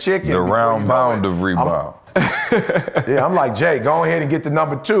man the chicken. The round pound of rebound. I'm like, Jay, go ahead and get the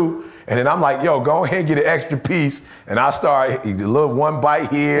number 2. And then I'm like, yo, go ahead and get an extra piece. And I started a little one bite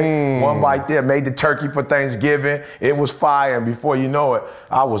here, one bite there. Made the turkey for Thanksgiving. It was fire. And before you know it,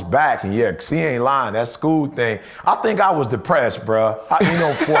 I was back. And yeah, he ain't lying. That school thing. I think I was depressed, bro.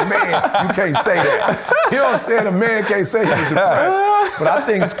 For a man, you can't say that. You know what I'm saying? A man can't say he was depressed. But I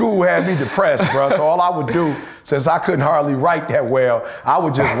think school had me depressed, bro. So all I would do, since I couldn't hardly write that well, I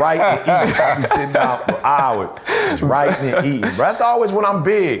would just write and eat. I'd be sitting down for hours, just writing and eating. But that's always when I'm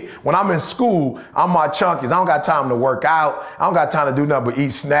big. When I'm in school, I'm my chunkies. I don't got time to work out. I don't got time to do nothing but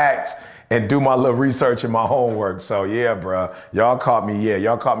eat snacks and do my little research and my homework. So yeah, bro, y'all caught me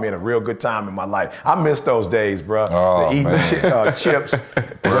in a real good time in my life. I miss those days, bro. Eating chips,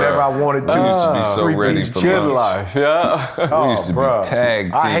 whatever I wanted to. We used to be so ready for lunch. Life, yeah. We used to be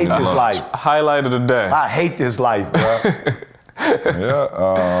tagged. I hate this life. Highlight of the day. I hate this life, bro.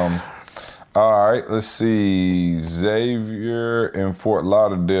 Yeah. All right, let's see. Xavier in Fort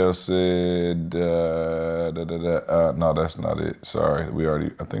Lauderdale said, no, that's not it. Sorry,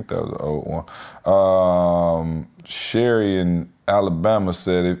 I think that was an old one. Sherry in Alabama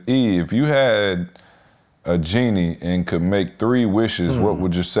said, if you had a genie and could make 3 wishes, what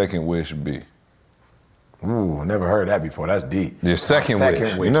would your second wish be? Ooh, I never heard that before. That's deep. Your second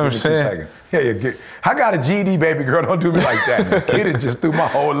wish. You know what I'm saying? Yeah, I got a GD, baby girl. Don't do me like that. Kid just threw my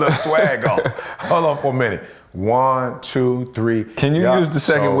whole little swag off. Hold on for a minute. 1, 2, 3. Can you use the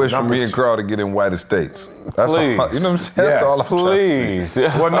second wish for me and Carl to get in White Estates? That's please. All, you know what I'm saying? That's all I'm please.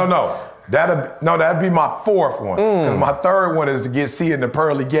 trying Well, no. That'd be my 4th one. Because my 3rd one is to get C in the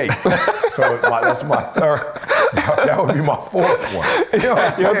pearly gates. So that's my 3rd. That would be my 4th one. You know what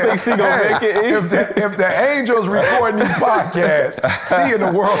I'm saying? You don't think C gonna make it? If the angels recording these podcasts, C in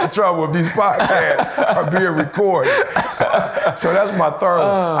the world of trouble if these podcasts are being recorded. So that's my 3rd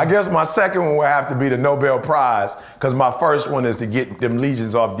one. I guess my 2nd one would have to be the Nobel Prize, because my 1st one is to get them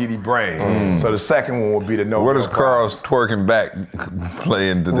legions off Didi Brain. So the 2nd one would be the Nobel Prize. What does Carl's twerking back play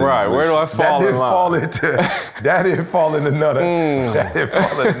into this? Right, where do I fall in line? That didn't fall into none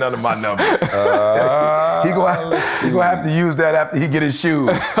of my numbers. He gonna have to use that after he get his shoes.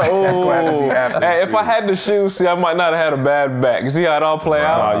 That's gonna have to be after his if shoes. I had the shoes, see, I might not have had a bad back. See how it all play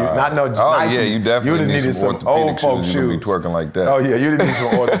out? Yeah, you definitely need some old folk shoes. You be twerking like that. Oh yeah, you didn't need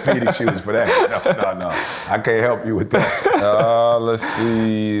some orthopedic shoes for that. No. I can't help you with that. Let's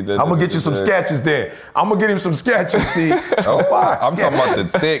see. I'm gonna get you some Skechers then. I'm gonna get him some Skechers, see. I'm talking about the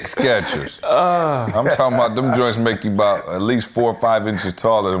thick Skechers. I'm talking about them joints make you about at least 4 or 5 inches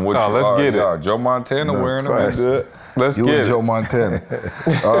taller than what you already are. Joe Montana wearing them. Let's get it. Joe Montana.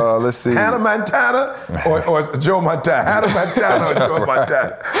 Let's see. Hannah Montana or Joe Montana? Hannah Montana or Joe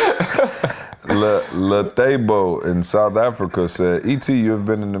Montana? Lathebo in South Africa said, E.T., you have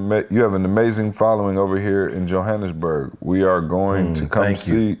an amazing following over here in Johannesburg. We are going to come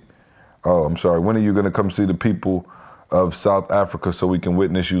see. Oh, I'm sorry. When are you going to come see the people of South Africa so we can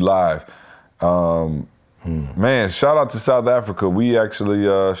witness you live? Man, shout out to South Africa. We actually,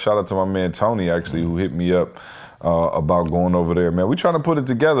 shout out to my man Tony, actually, who hit me up about going over there, man. We're trying to put it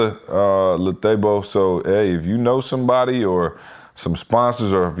together, Latebo. So, hey, if you know somebody or some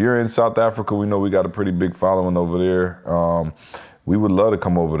sponsors, or if you're in South Africa, we know we got a pretty big following over there. We would love to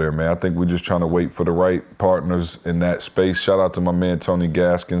come over there, man. I think we're just trying to wait for the right partners in that space. Shout out to my man, Tony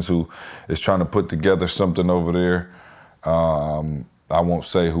Gaskins, who is trying to put together something over there. I won't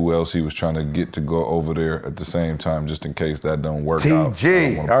say who else he was trying to get to go over there at the same time, just in case that don't work out.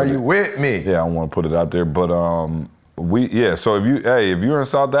 TG, are you with me? Yeah, I don't want to put it out there, but so if you're in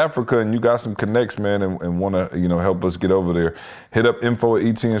South Africa and you got some connects, man, and want to, help us get over there, hit up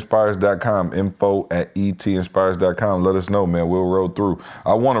info@etinspires.com, info@etinspires.com. Let us know, man. We'll roll through.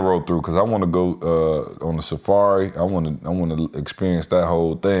 I want to roll through because I want to go on the safari. I want to experience that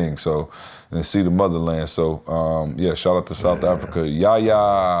whole thing. So, and see the motherland. So, shout out to South Africa.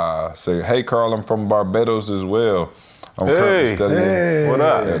 Yaya, say, hey, Carl, I'm from Barbados as well. I'm currently studying. What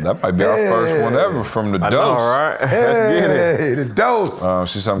up? Yeah, that might be our first one ever from the Dose. All right. Let's get it. Hey, the Dose.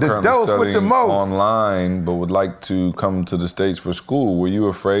 She said, I'm currently studying online, but would like to come to the States for school. Were you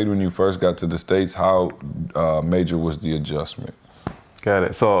afraid when you first got to the States? How major was the adjustment? Got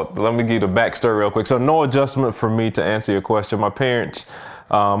it. So let me give you the backstory real quick. So no adjustment for me to answer your question. My parents,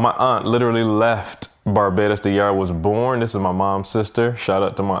 my aunt literally left Barbados the year I was born. This is my mom's sister. Shout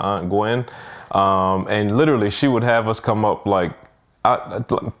out to my aunt Gwen. And literally she would have us come up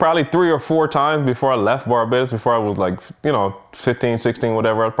probably 3 or 4 times before I left Barbados, before I was 15, 16,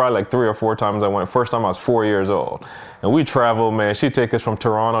 whatever. Probably 3 or 4 times I went. First time I was 4 years old. And we traveled, man. She'd take us from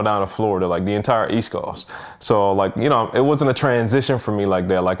Toronto down to Florida, the entire East Coast. So, it wasn't a transition for me like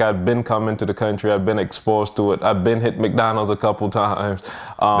that. I'd been coming to the country. I'd been exposed to it. I'd been hit McDonald's a couple times.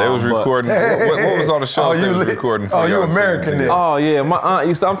 They was recording. What was all the shows they was recording for? Oh, you American then. Oh, yeah. My aunt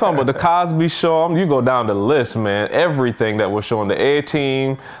I'm talking about the Cosby Show. You go down the list, man. Everything that was showing, the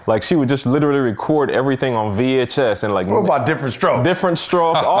A-Team. She would just literally record everything on VHS. And what about Different Strokes? Different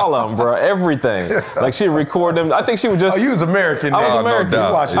Strokes, all of them, bro. Everything. She'd record them. I think she would just... Oh, you was American. I was American.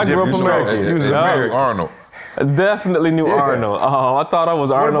 No I grew up American. You was American. Arnold. Definitely knew Arnold. I thought I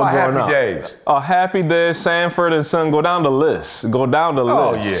was Arnold growing up. Happy Days? Happy Days, Sanford and Son. Go down the list.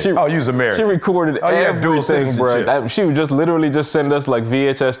 Oh, yeah. You was American. She recorded everything, bro. She would just literally just send us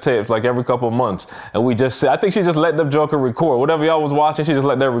VHS tapes every couple of months. And we just I think she just let the Joker record. Whatever y'all was watching, she just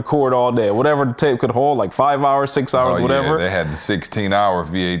let that record all day. Whatever the tape could hold, 5 hours, 6 hours, whatever. Yeah, they had the 16-hour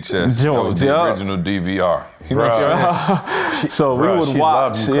VHS. That was the original DVR. You know what I'm saying? So we would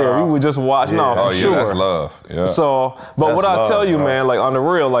watch. Yeah, we would just watch. Yeah. No, for sure. That's love. Yeah. So, but what I tell you, man, on the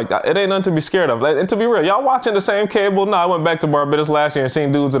real, it ain't nothing to be scared of. And to be real, y'all watching the same cable? No, I went back to Barbados last year and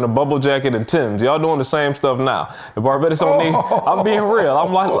seen dudes in a bubble jacket and Timbs. Y'all doing the same stuff now. If Barbados don't need, I'm being real.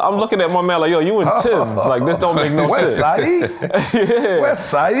 I'm looking at my man yo, you in Timbs. This don't make no sense. West Side? Yeah. West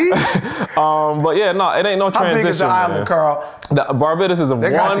Side? But yeah, no, it ain't no transition. How big is the island, Carl? Barbados is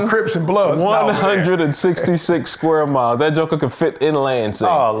they got the Crips and Bloods 166 square miles. That joker could fit inland.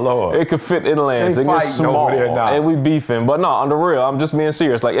 Oh, Lord. It could fit inland. It gets small. Over there now. And we beefing. But no, on the real, I'm just being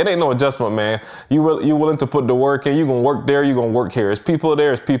serious. It ain't no adjustment, man. You willing to put the work in. You gonna work there, you gonna work here. There's people there,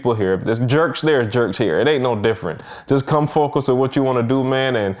 there's people here. If there's jerks there, there's jerks here. It ain't no different. Just come focus on what you want to do,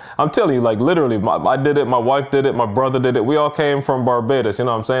 man. And I'm telling you, literally, I did it, my wife did it, my brother did it. We all came from Barbados, you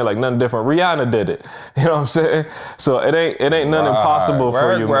know what I'm saying? Nothing different. Rihanna did it. You know what I'm saying? So it ain't nothing impossible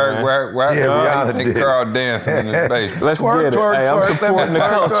for you, man. Yeah, Rihanna did. Carl dancing in his basement. Let's get it. Hey, I'm supporting the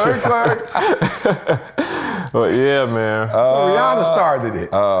culture. But yeah, man. So Rihanna started it.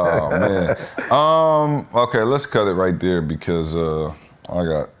 Oh man. Okay, let's cut it right there because I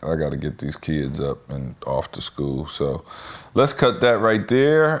got to get these kids up and off to school. So let's cut that right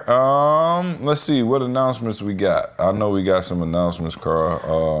there. Let's see what announcements we got. I know we got some announcements,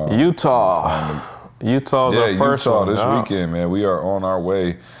 Carl. Utah's our first Utah one. This weekend, man. We are on our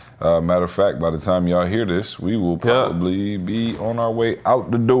way. Matter of fact, by the time y'all hear this, we will probably be on our way out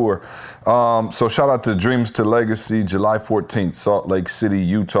the door. So shout out to Dreams to Legacy, July 14th, Salt Lake City,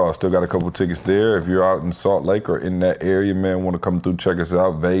 Utah. Still got a couple tickets there. If you're out in Salt Lake or in that area, man, want to come through, check us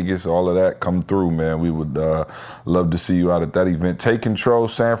out. Vegas, all of that, come through, man. We would love to see you out at that event. Take Control,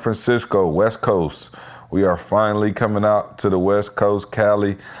 San Francisco, West Coast. We are finally coming out to the West Coast,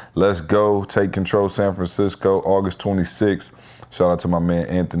 Cali. Let's go. Take Control, San Francisco, August 26th. Shout out to my man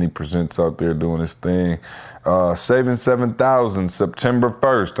Anthony Presents out there doing his thing. Saving 7,000, September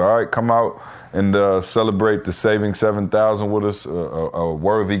 1st. All right, come out and celebrate the Saving 7,000 with us. A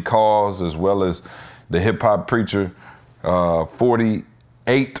worthy cause, as well as the hip hop preacher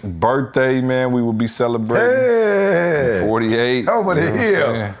 48th birthday, man. We will be celebrating. Hey, 48. over the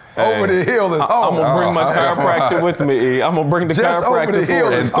hill. Over the hill is home. I'm gonna bring my chiropractor with me, E. I'm gonna bring the just chiropractor over the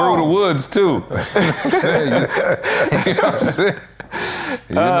hill and through the woods too. You know what I'm saying?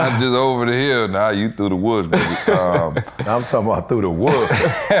 You're not just over the hill now, you through the woods, baby. I'm talking about through the woods.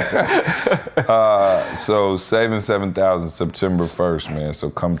 So Saving 7,000, September 1st, man. So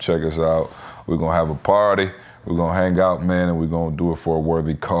come check us out. We're gonna have a party. We're gonna hang out, man, and we're gonna do it for a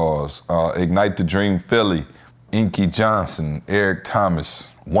worthy cause. Ignite the Dream Philly, Inky Johnson, Eric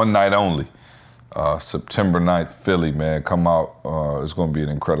Thomas, one night only. September 9th, Philly, man. Come out. It's going to be an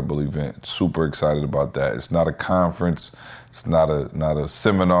incredible event. Super excited about that. It's not a conference. It's not a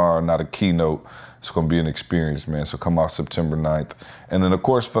seminar, not a keynote. It's going to be an experience, man. So come out September 9th. And then, of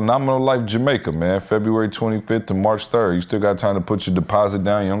course, Phenomenal Life Jamaica, man. February 25th to March 3rd. You still got time to put your deposit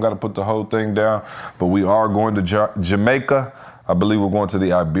down. You don't got to put the whole thing down. But we are going to Jamaica. I believe we're going to the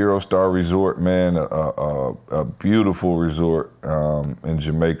Iberostar Resort, man, a beautiful resort in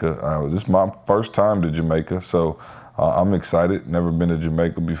Jamaica. This is my first time to Jamaica, so I'm excited. Never been to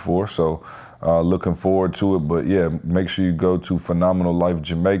Jamaica before, so looking forward to it. But yeah, make sure you go to Phenomenal Life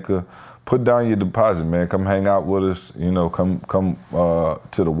Jamaica. Put down your deposit, man. Come hang out with us. You know, come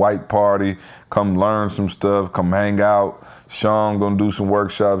to the white party. Come learn some stuff. Come hang out. Sean gonna do some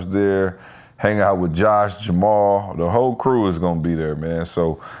workshops there. Hang out with Josh, Jamal. The whole crew is going to be there, man.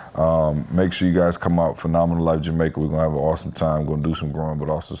 So make sure you guys come out. Phenomenal Life Jamaica. We're going to have an awesome time. We're going to do some growing, but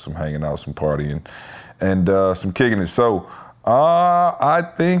also some hanging out, some partying, and some kicking it. So I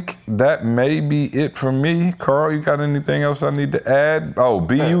think that may be it for me. Carl, you got anything else I need to add? Oh,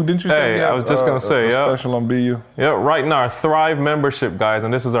 BU, didn't you say? Hey, I was just going to say, yeah. Special on BU? Yeah, right now, our Thrive membership, guys,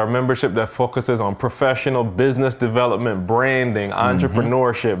 and this is our membership that focuses on professional business development, branding,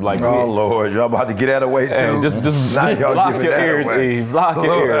 entrepreneurship. Like, Lord, y'all about to get that away, too? Hey, just block your ears, Eve. Block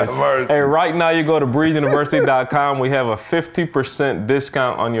your ears. Hey, right now, you go to breatheuniversity.com. We have a 50%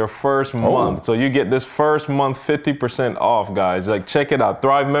 discount on your first month. So you get this first month 50% off, guys. Like, check it out,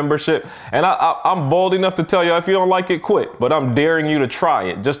 Thrive membership. And I'm bold enough to tell you, if you don't like it, quit. But I'm daring you to try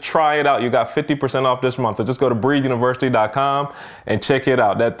it. Just try it out. You got 50% off this month. So just go to breatheuniversity.com and check it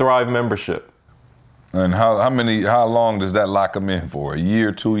out, that Thrive membership. And how long does that lock them in for? A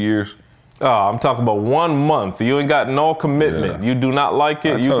year, 2 years? I'm talking about 1 month. You ain't got no commitment. Yeah. You do not like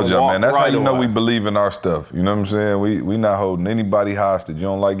it. I told y'all, man. That's how you know we believe in our stuff. You know what I'm saying? We not holding anybody hostage. You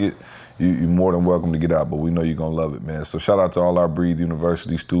don't like it, you're more than welcome to get out, but we know you're going to love it, man. So shout out to all our Breathe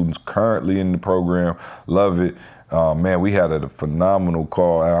University students currently in the program. Love it. Man, we had a phenomenal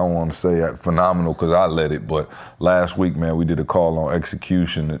call. I don't want to say phenomenal because I led it, but last week, man, we did a call on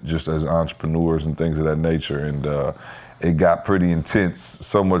execution just as entrepreneurs and things of that nature, and it got pretty intense,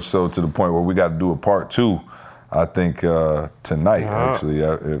 so much so to the point where we got to do a part 2, I think, tonight, actually.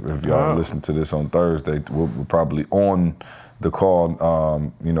 If y'all listen to this on Thursday, we're probably on the call,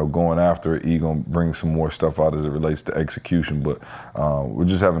 going after it. Gonna bring some more stuff out as it relates to execution, but we're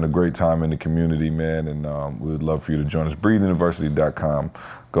just having a great time in the community, man, and we would love for you to join us. BreatheUniversity.com.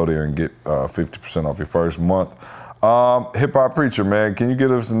 Go there and get 50% off your first month. Hip Hop Preacher, man, can you give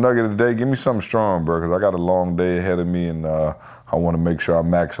us a nugget of the day? Give me something strong, bro, because I got a long day ahead of me, and I want to make sure I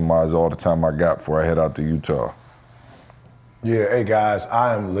maximize all the time I got before I head out to Utah. Yeah, hey guys,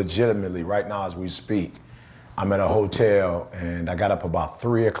 I am legitimately, right now as we speak, I'm at a hotel, and I got up about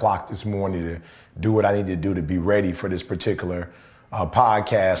 3 o'clock this morning to do what I need to do to be ready for this particular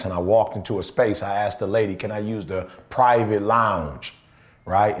podcast. And I walked into a space. I asked the lady, can I use the private lounge,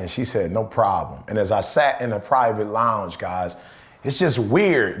 right? And she said, no problem. And as I sat in the private lounge, guys, it's just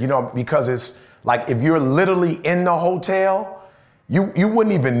weird, because it's like if you're literally in the hotel, you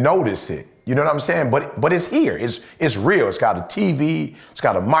wouldn't even notice it. You know what I'm saying? But it's here. It's real. It's got a TV. It's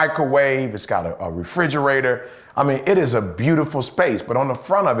got a microwave. It's got a refrigerator. I mean, it is a beautiful space. But on the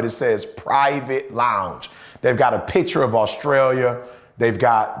front of it, it says private lounge. They've got a picture of Australia. They've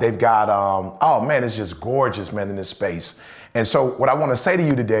got. Oh man, it's just gorgeous, man, in this space. And so what I want to say to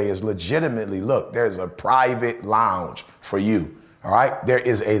you today is legitimately, look, there's a private lounge for you. All right. There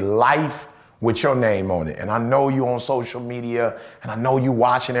is a life with your name on it. And I know you on social media, and I know you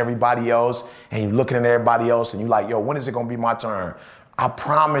watching everybody else, and you looking at everybody else, and you like, yo, when is it gonna be my turn? I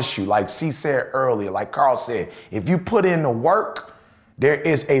promise you, like C said earlier, like Carl said, if you put in the work, there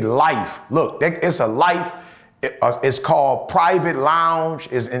is a life. Look, it's a life. It's called Private Lounge.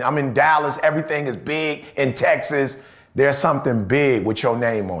 I'm in Dallas. Everything is big in Texas. There's something big with your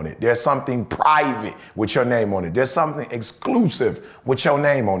name on it. There's something private with your name on it. There's something exclusive with your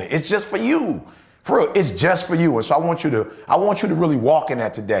name on it. It's just for you. For real, it's just for you. And so I want you to really walk in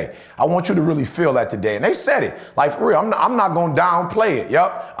that today. I want you to really feel that today. And they said it, like for real, I'm not gonna downplay it.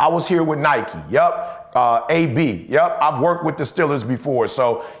 Yup. I was here with Nike. Yup. AB. Yep, I've worked with the Steelers before,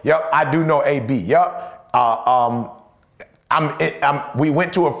 so yep, I do know AB. Yep. We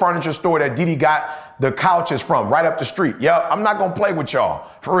went to a furniture store that Didi got the couches from right up the street. Yep, I'm not gonna play with y'all.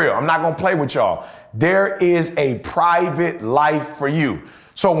 For real, I'm not gonna play with y'all. There is a private life for you.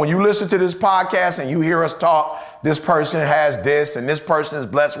 So when you listen to this podcast and you hear us talk, this person has this and this person is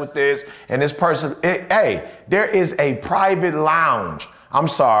blessed with this and this person, hey, there is a private lounge. I'm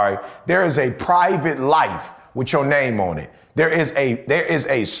sorry, there is a private life with your name on it. There is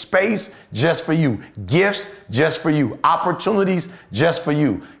a space just for you, gifts just for you, opportunities just for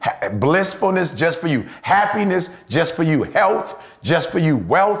you, blissfulness just for you, happiness just for you, health just for you,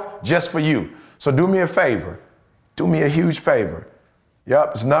 wealth just for you. So do me a favor, do me a huge favor.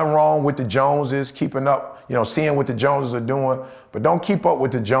 Yep, there's nothing wrong with the Joneses, keeping up, seeing what the Joneses are doing, but don't keep up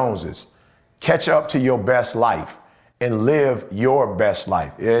with the Joneses. Catch up to your best life and live your best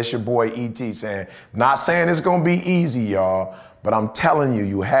life. Yeah, it's your boy E.T. saying, not saying it's gonna be easy, y'all, but I'm telling you,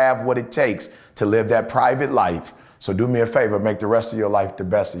 you have what it takes to live that private life. So do me a favor, make the rest of your life the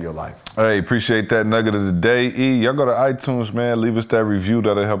best of your life. Hey, appreciate that nugget of the day. E, y'all go to iTunes, man. Leave us that review.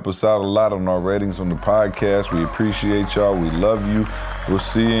 That'll help us out a lot on our ratings on the podcast. We appreciate y'all. We love you. We'll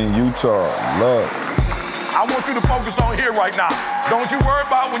see you in Utah. Love. I want you to focus on here right now. Don't you worry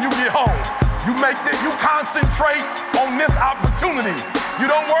about when you get home. You concentrate on this opportunity. You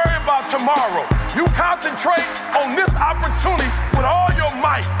don't worry about tomorrow. You concentrate on this opportunity with all your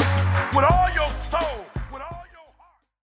might, with all your soul.